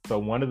 So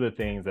one of the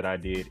things that I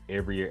did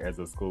every year as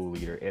a school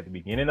leader at the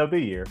beginning of the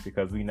year,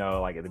 because we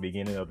know like at the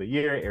beginning of the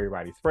year,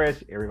 everybody's fresh,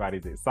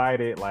 everybody's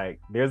excited, like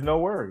there's no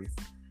worries,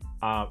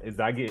 is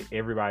I get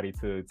everybody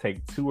to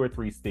take 2 or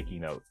 3 sticky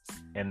notes.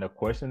 And the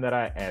question that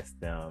I ask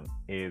them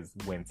is,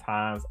 when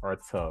times are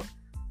tough,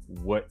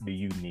 what do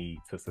you need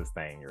to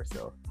sustain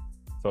yourself?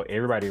 So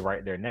everybody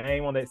write their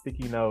name on that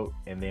sticky note,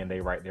 and then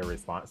they write their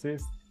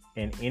responses.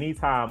 And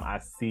anytime I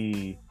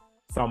see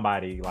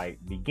somebody like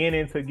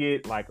beginning to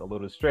get like a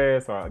little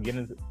stressed, or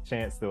getting a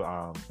chance to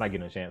not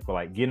getting a chance, but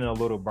like getting a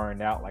little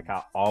burned out, like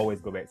I always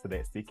go back to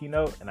that sticky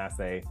note and I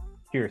say,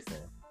 Kirsten,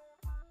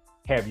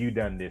 have you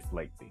done this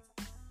lately?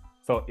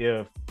 So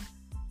if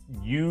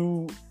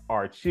you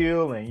are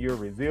chill and you're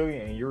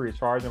resilient and you're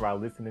recharging by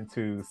listening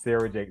to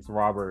Sarah Jakes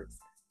Roberts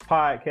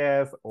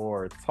podcast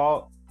or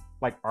talk,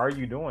 like, are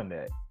you doing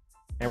that?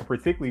 And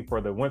particularly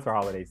for the winter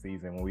holiday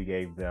season, when we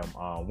gave them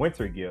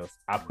winter gifts,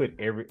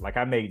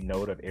 I made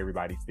note of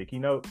everybody's sticky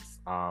notes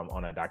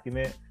on a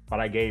document,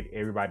 but I gave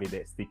everybody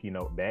that sticky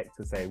note back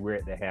to say, we're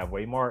at the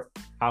halfway mark.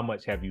 How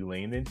much have you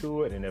leaned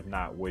into it? And if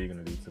not, what are you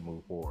going to do to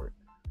move forward?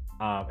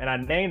 And I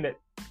named it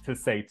to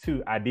say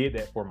too, I did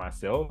that for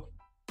myself,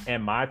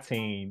 and my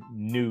team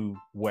knew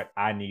what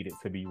I needed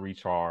to be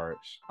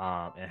recharged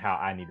and how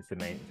I needed to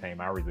maintain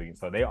my resilience.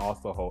 So they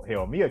also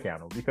held me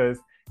accountable, because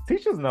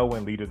teachers know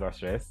when leaders are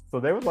stressed. So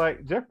they was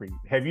like, Jeffrey,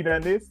 have you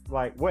done this?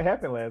 Like, what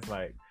happened last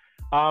night?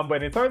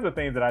 But in terms of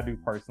things that I do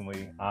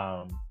personally,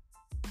 I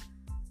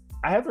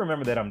have to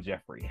remember that I'm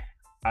Jeffrey.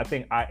 I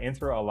think I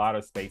enter a lot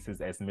of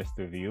spaces as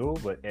Mr.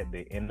 Veale, but at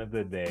the end of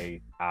the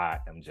day, I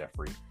am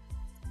Jeffrey.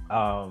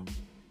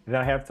 Then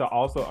I have to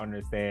also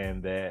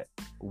understand that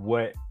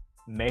what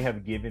may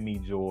have given me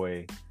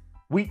joy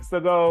weeks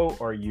ago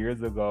or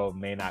years ago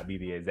may not be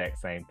the exact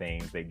same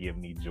things that give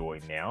me joy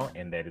now,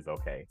 and that is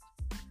okay.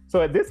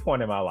 So at this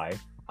point in my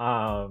life,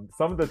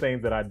 some of the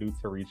things that I do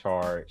to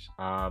recharge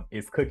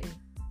is cooking.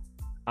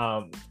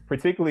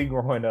 Particularly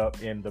growing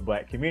up in the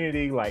Black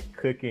community, like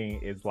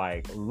cooking is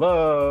like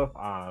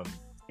love.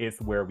 It's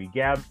where we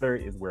gather,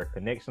 is where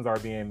connections are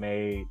being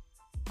made,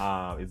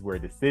 is where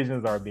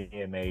decisions are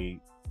being made.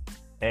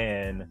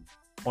 And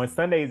on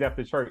Sundays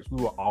after church,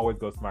 we will always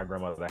go to my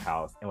grandmother's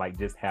house and like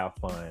just have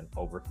fun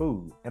over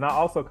food. And I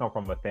also come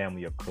from a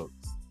family of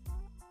cooks.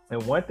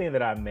 And one thing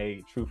that I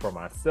made true for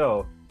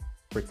myself,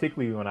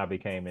 particularly when I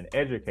became an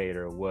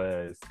educator,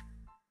 was,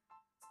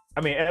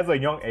 as a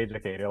young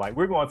educator, like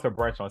we're going to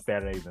brunch on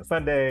Saturdays and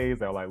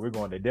Sundays, or like we're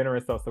going to dinner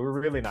and stuff. So we're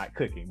really not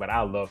cooking, but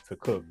I love to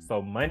cook.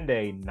 So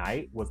Monday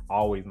night was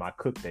always my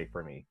cook day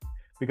for me,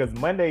 because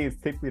Monday is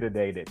typically the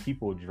day that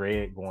people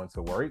dread going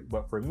to work.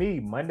 But for me,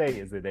 Monday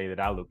is the day that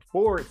I looked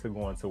forward to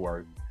going to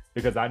work,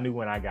 because I knew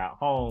when I got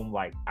home,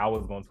 like I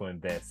was going to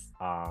invest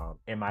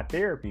in my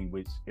therapy,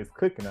 which is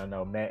cooking. I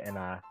know Matt and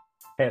I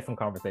had some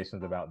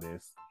conversations about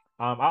this.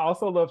 I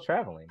also love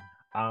traveling.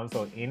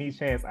 So any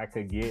chance I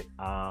could get,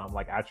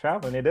 like I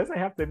travel, and it doesn't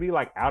have to be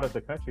like out of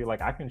the country.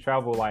 Like I can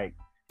travel like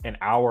an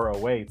hour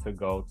away to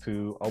go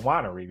to a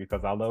winery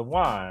because I love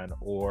wine,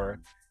 or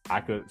I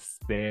could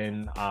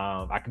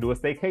I could do a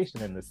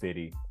staycation in the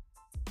city.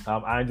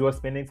 I enjoy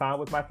spending time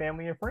with my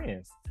family and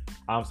friends.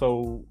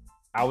 So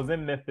I was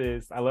in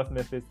Memphis. I left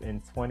Memphis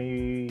in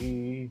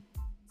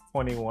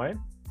 2021.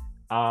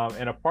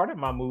 And a part of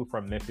my move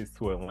from Memphis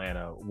to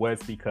Atlanta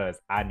was because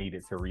I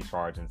needed to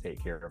recharge and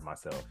take care of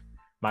myself.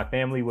 My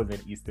family was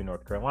in Eastern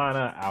North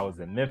Carolina. I was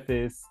in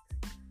Memphis.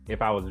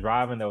 If I was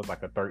driving, that was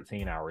like a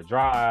 13-hour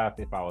drive.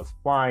 If I was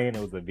flying,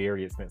 it was a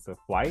very expensive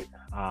flight.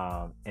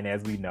 And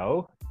as we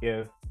know,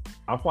 if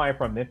I'm flying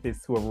from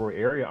Memphis to a rural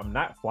area, I'm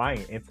not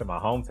flying into my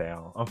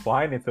hometown. I'm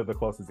flying into the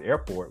closest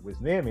airport, which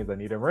then means I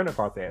need a rental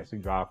car to actually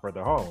drive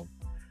further home.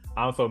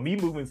 So me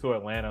moving to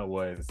Atlanta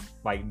was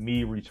like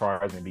me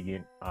recharging,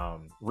 begin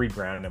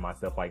regrounding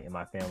myself, like in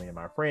my family and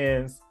my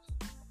friends.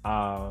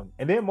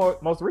 And then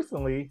most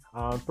recently,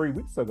 3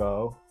 weeks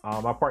ago,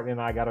 my partner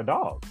and I got a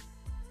dog.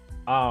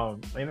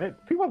 And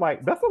people are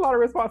like, that's a lot of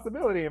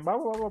responsibility and blah,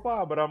 blah, blah,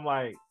 blah. But I'm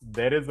like,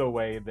 that is a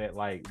way that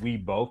like we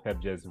both have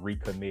just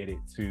recommitted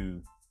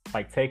to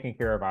like taking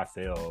care of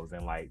ourselves,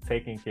 and like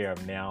taking care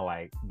of now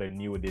like the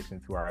new addition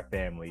to our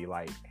family,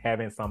 like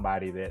having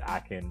somebody that I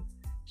can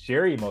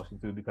share emotion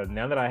to, because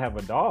now that I have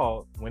a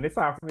dog, when it's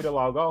time for me to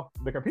log off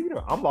the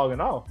computer, I'm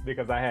logging off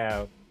because I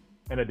have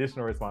an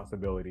additional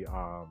responsibility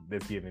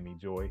that's giving me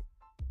joy.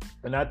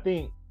 And I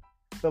think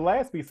the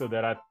last piece of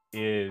that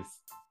is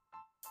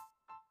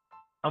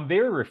I'm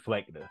very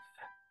reflective.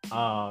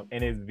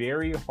 And it's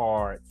very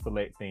hard to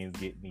let things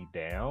get me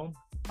down.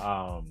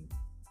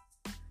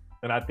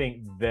 And I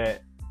think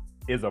that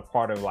is a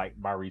part of like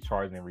my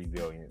recharging and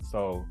resilience.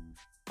 So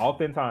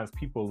oftentimes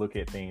people look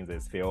at things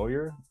as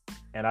failure.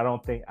 And I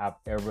don't think I've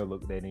ever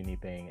looked at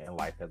anything in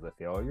life as a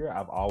failure.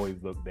 I've always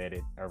looked at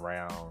it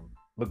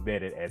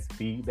as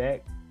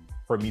feedback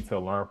for me to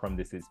learn from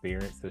this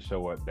experience to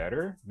show up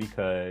better,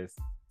 because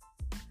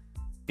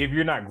if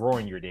you're not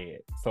growing, you're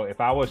dead. So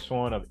if I was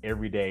showing up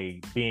every day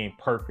being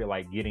perfect,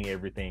 like getting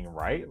everything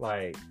right,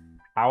 like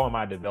how am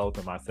I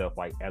developing myself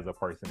like as a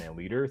person and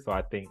leader? So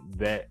I think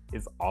that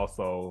is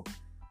also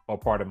a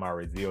part of my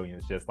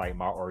resilience, just like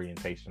my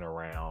orientation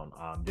around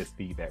just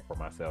feedback for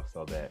myself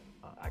so that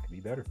I can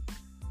be better.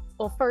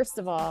 Well, first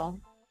of all,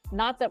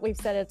 not that we've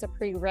said it's a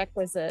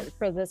prerequisite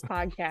for this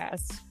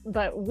podcast,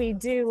 but we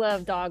do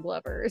love dog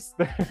lovers.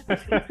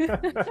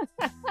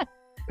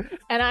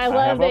 And I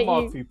love that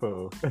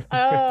you. And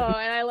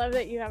I love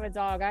that you have a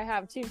dog. I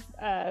have 2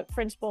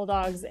 French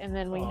bulldogs, and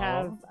then we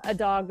have a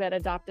dog that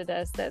adopted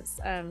us. That's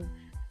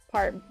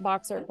part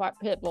boxer, part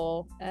pit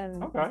bull,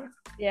 and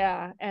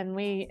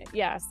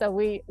so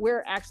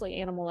we're actually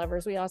animal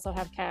lovers. We also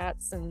have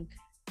cats, and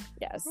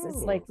yes,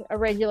 it's like a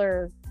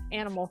regular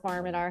animal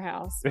farm at our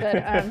house.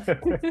 But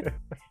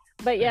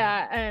but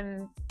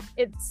yeah,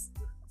 it's.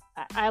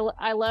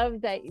 I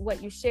love that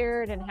what you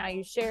shared and how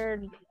you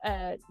shared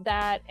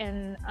that,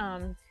 and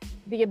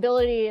the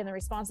ability and the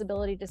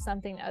responsibility to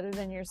something other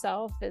than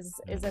yourself is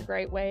a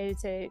great way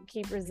to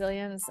keep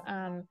resilience.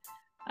 And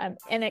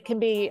it can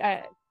be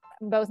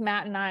both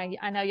Matt and I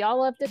know y'all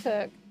love to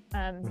cook,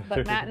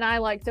 but Matt and I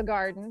like to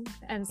garden,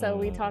 and so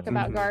we talk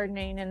about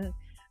gardening.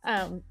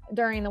 And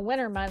during the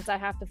winter months, I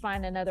have to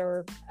find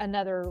another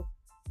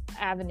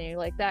avenue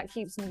like that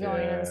keeps me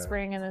going in the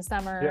spring and the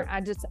summer.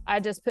 I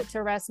just put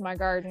to rest my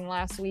garden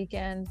last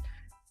weekend,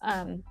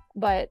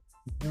 but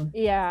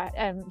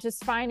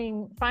just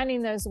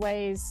finding those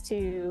ways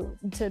to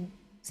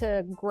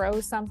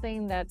grow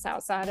something that's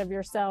outside of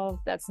yourself,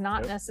 that's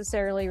not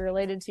necessarily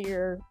related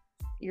to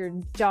your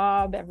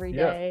job every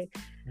day,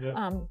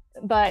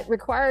 but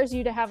requires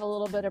you to have a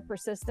little bit of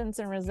persistence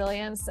and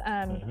resilience.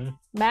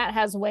 Matt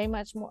has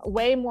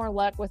way more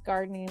luck with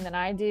gardening than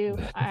I do.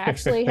 I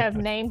actually have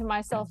named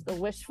myself the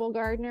wishful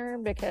gardener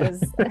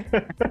because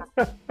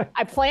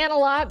I plant a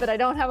lot, but I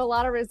don't have a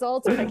lot of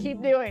results, but I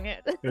keep doing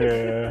it.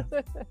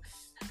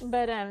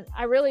 But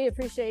I really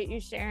appreciate you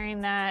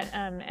sharing that,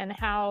 and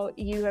how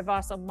you have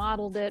also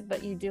modeled it,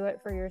 but you do it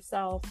for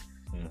yourself.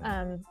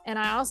 And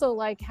I also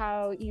like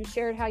how you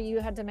shared how you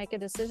had to make a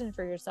decision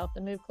for yourself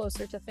to move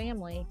closer to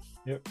family.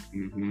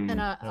 And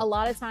a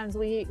lot of times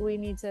we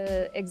need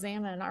to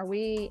examine, are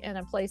we in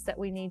a place that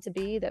we need to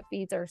be that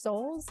feeds our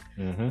souls,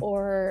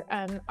 or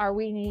are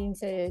we needing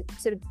to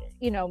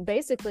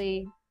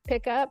basically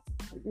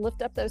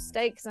lift up those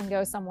stakes and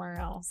go somewhere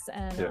else?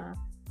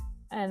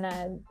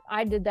 And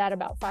I did that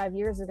about 5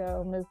 years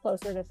ago, move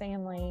closer to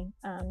family,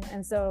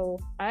 and so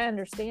I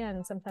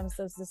understand sometimes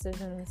those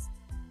decisions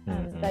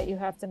that you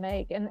have to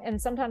make,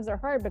 and sometimes they're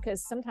hard,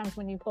 because sometimes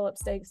when you pull up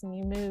stakes and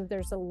you move,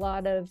 there's a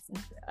lot of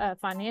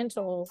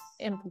financial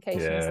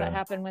implications that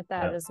happen with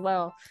that as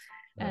well.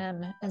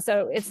 And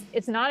so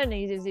it's not an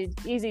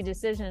easy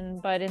decision,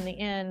 but in the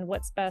end,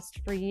 what's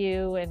best for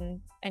you and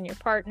your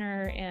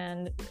partner,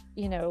 and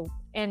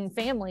and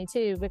family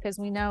too, because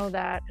we know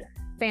that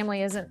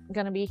family isn't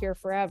going to be here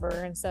forever,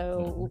 and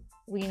so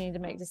we need to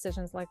make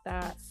decisions like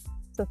that.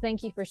 So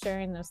thank you for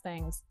sharing those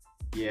things.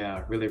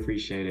 Yeah, really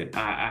appreciate it.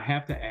 I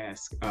have to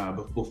ask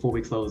before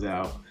we close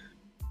out,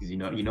 because I'm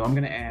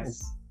going to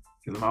ask,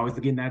 because I'm always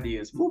getting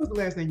ideas. What was the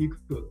last thing you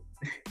cooked?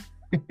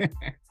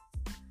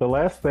 The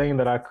last thing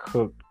that I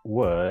cooked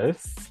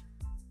was,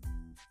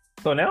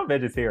 so now I'm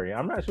vegetarian.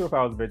 I'm not sure if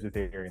I was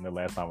vegetarian the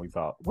last time we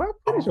talked. Well, I'm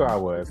pretty sure I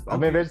was. I've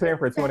been vegetarian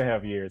for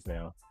 2.5 years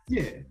now.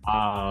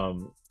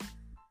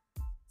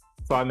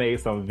 So I made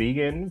some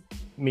vegan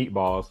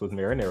meatballs with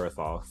marinara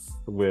sauce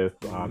with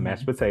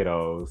mashed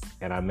potatoes,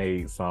 and I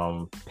made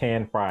some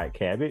pan-fried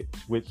cabbage,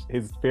 which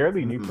is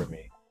fairly new for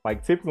me.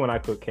 Like typically when I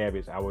cook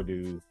cabbage, I would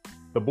do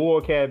the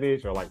boiled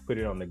cabbage or like put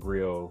it on the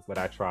grill, but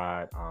I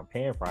tried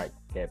pan-fried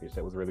cabbage.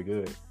 That was really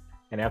good.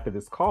 And after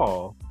this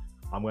call,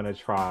 I'm going to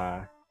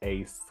try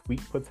a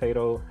sweet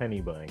potato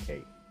honey bun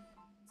cake.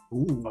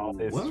 All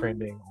this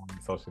trending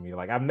on social media.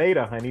 Like I've made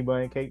a honey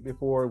bun cake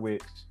before,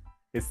 which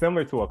is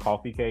similar to a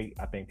coffee cake.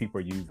 I think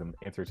people use them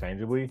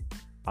interchangeably.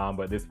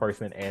 But this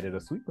person added a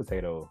sweet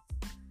potato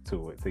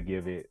to it to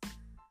give it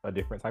a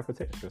different type of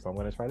texture. So I'm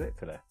going to try that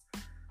today.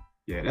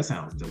 Yeah, that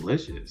sounds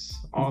delicious.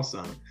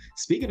 Awesome.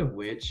 Speaking of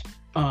which,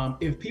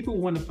 if people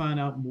want to find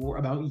out more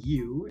about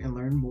you and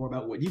learn more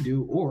about what you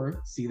do,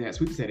 or see that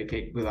sweet potato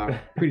cake, but I'm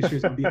pretty sure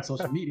it's going to be on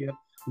social media,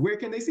 where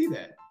can they see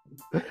that?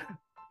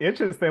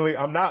 Interestingly,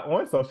 I'm not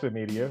on social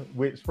media,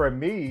 which for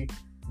me,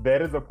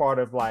 that is a part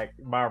of like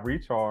my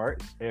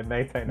recharge and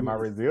maintaining my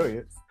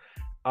resilience.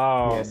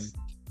 Yes.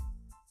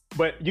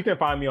 But you can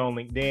find me on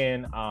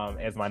LinkedIn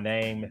as my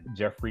name,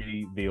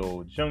 Jeffrey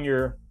Veale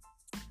Jr.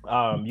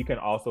 You can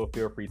also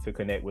feel free to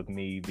connect with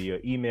me via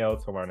email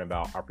to learn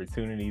about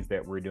opportunities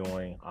that we're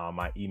doing.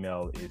 My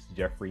email is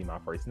Jeffrey, my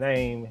first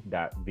name,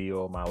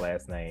 .Veale, my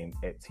last name,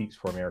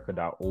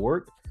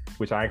 @teachforamerica.org,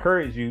 which I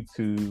encourage you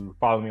to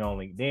follow me on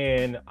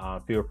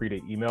LinkedIn. Feel free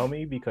to email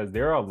me because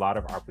there are a lot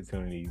of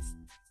opportunities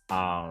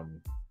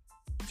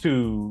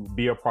to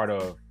be a part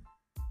of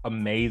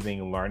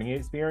amazing learning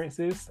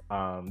experiences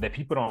that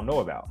people don't know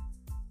about.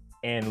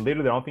 And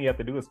literally the only thing you have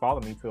to do is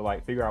follow me to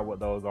like figure out what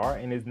those are.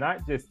 And it's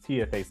not just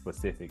TFA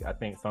specific. I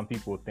think some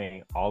people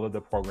think all of the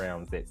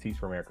programs that Teach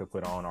for America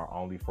put on are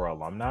only for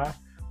alumni,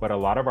 but a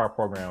lot of our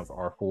programs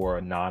are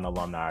for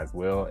non-alumni as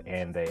well,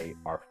 and they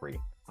are free.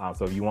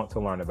 So if you want to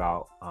learn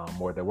about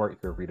more of their work,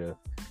 feel free to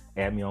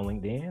add me on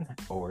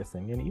LinkedIn or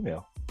send me an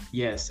email.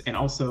 Yes, and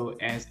also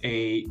as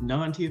a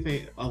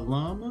non-TFA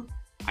alum,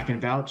 I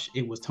can vouch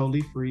it was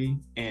totally free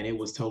and it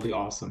was totally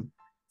awesome.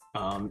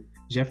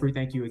 Jeffrey,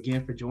 thank you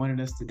again for joining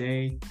us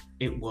today.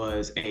 It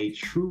was a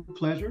true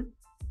pleasure.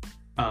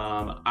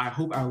 I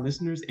hope our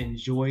listeners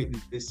enjoyed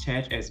this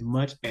chat as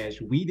much as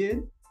we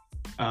did.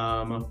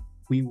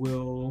 We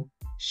will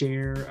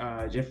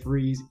share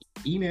Jeffrey's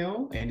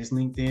email and his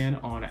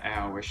LinkedIn on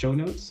our show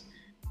notes.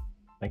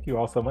 Thank you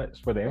all so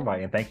much for the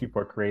invite, and thank you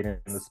for creating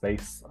the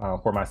space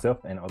for myself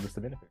and others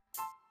to benefit.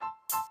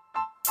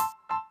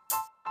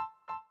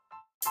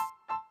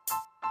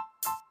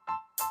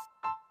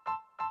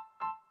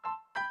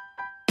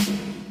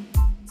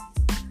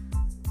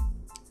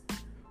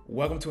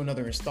 Welcome to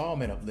another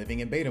installment of Living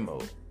in Beta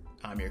Mode.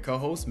 I'm your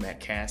co-host, Matt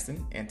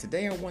Caston, and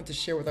today I want to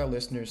share with our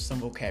listeners some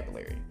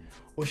vocabulary,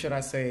 or should I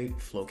say,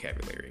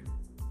 flowcabulary.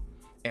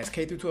 As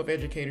K-12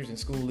 educators and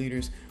school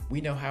leaders, we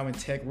know how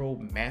integral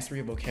mastery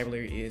of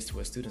vocabulary is to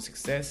a student's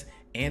success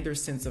and their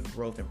sense of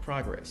growth and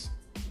progress.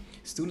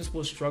 Students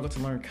will struggle to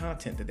learn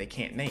content that they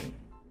can't name.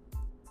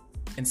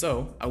 And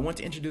so, I want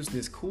to introduce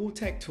this cool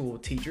tech tool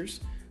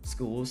teachers,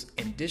 schools,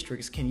 and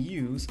districts can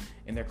use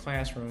in their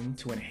classroom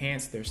to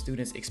enhance their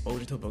students'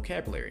 exposure to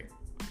vocabulary.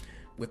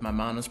 With my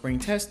Mono Spring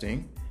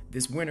testing,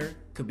 this winter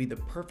could be the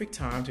perfect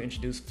time to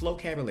introduce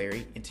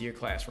flowcabulary into your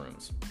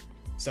classrooms.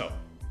 So,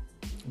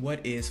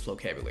 what is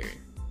flowcabulary?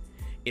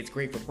 It's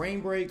great for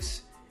brain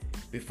breaks,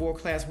 before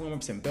class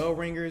warm-ups and bell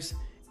ringers.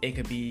 It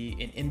could be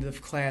an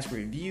end-of-class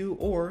review,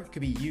 or it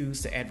could be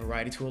used to add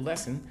variety to a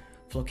lesson.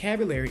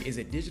 Flowcabulary is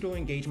a digital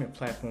engagement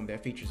platform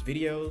that features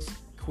videos,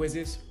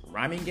 quizzes,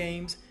 rhyming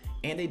games,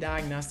 and a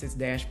diagnostics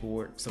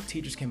dashboard so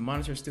teachers can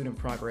monitor student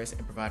progress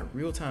and provide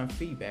real-time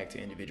feedback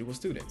to individual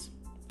students.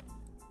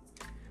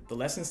 The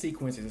lesson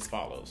sequence is as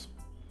follows.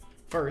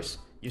 First,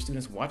 your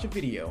students watch a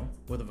video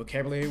where the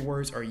vocabulary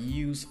words are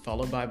used,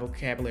 followed by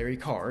vocabulary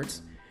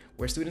cards,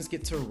 where students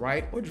get to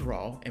write or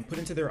draw and put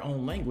into their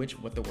own language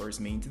what the words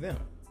mean to them.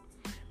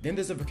 Then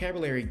there's a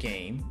vocabulary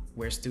game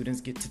where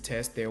students get to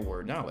test their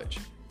word knowledge.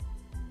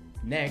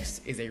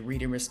 Next is a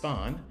read and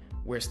respond,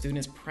 where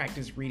students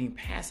practice reading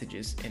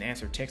passages and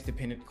answer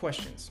text-dependent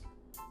questions.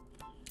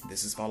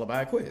 This is followed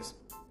by a quiz.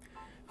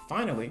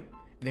 Finally,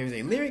 there's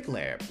a lyric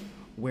lab,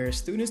 where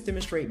students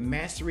demonstrate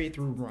mastery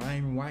through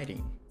rhyme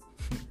writing.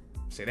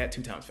 Say that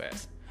 2 times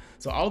fast.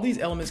 So all these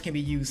elements can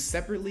be used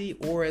separately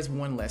or as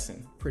one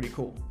lesson. Pretty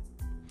cool.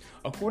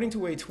 According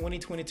to a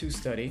 2022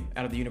 study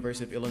out of the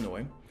University of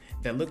Illinois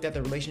that looked at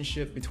the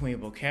relationship between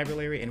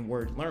vocabulary and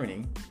word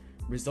learning,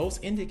 results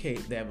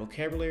indicate that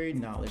vocabulary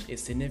knowledge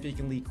is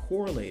significantly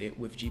correlated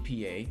with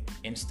GPA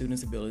and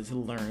students' ability to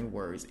learn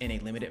words in a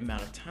limited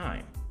amount of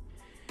time.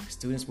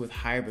 Students with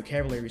higher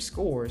vocabulary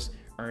scores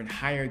earn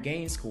higher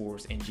gain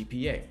scores in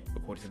GPA,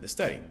 according to the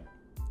study,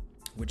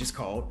 which is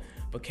called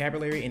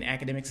Vocabulary and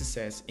Academic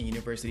Success in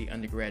University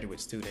Undergraduate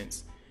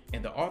Students,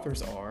 and the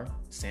authors are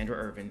Sandra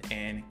Irvin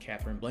and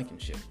Catherine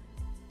Blankenship.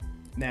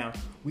 Now,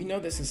 we know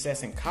that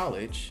success in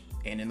college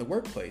and in the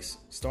workplace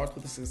starts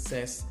with a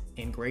success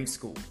in grade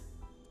school.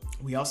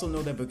 We also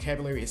know that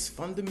vocabulary is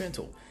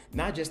fundamental,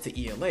 not just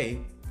to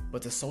ELA,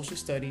 but to social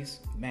studies,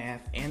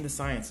 math, and the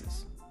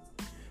sciences.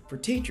 For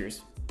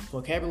teachers,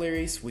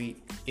 Vocabulary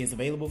Suite is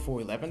available for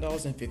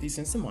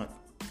 $11.50 a month,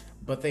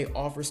 but they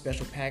offer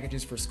special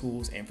packages for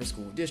schools and for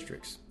school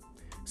districts.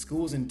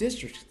 Schools and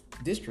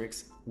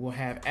districts will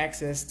have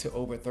access to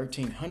over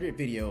 1,300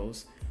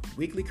 videos,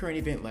 weekly current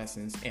event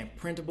lessons, and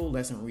printable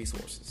lesson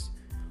resources.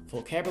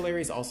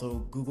 Vocabulary is also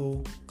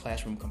Google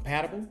Classroom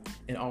compatible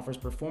and offers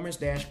performance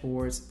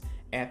dashboards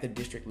at the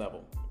district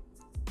level.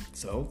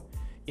 So,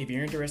 if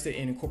you're interested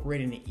in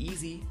incorporating an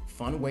easy,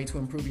 fun way to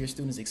improve your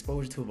students'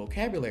 exposure to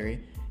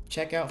vocabulary,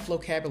 check out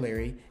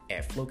Flowcabulary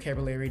at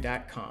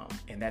flowcabulary.com,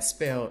 and that's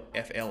spelled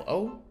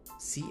Flocabulary.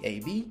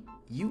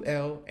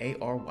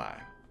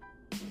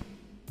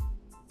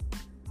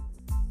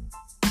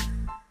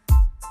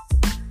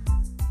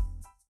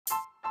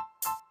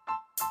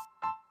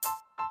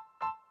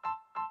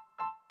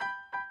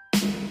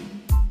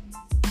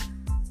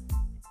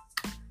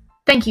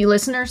 Thank you,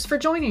 listeners, for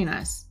joining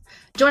us.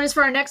 Join us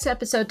for our next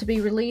episode to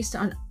be released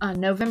on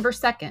November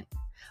 2nd.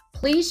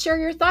 Please share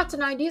your thoughts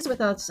and ideas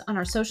with us on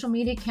our social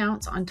media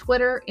accounts on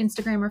Twitter,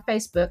 Instagram, or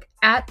Facebook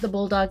at The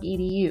Bulldog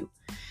EDU.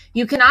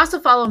 You can also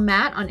follow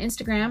Matt on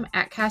Instagram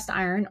at Cast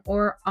Iron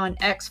or on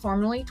X,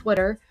 formerly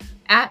Twitter,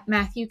 at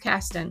Matthew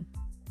Caston.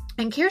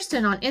 And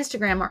Kirsten on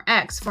Instagram or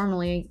X,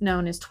 formerly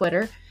known as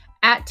Twitter,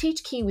 at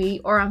Teach Kiwi,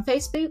 or on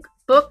Facebook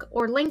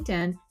or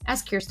LinkedIn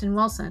as Kirsten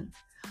Wilson.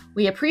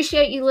 We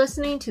appreciate you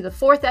listening to the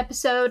 4th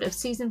episode of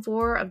Season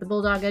 4 of The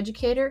Bulldog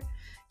Educator.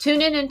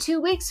 Tune in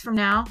 2 weeks from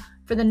now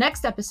for the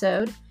next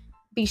episode.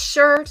 Be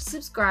sure to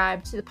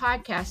subscribe to the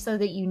podcast so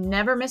that you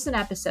never miss an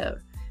episode.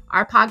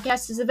 Our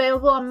podcast is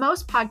available on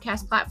most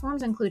podcast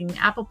platforms, including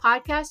Apple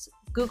Podcasts,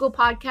 Google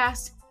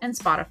Podcasts, and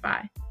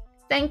Spotify.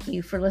 Thank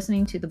you for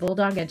listening to The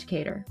Bulldog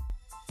Educator.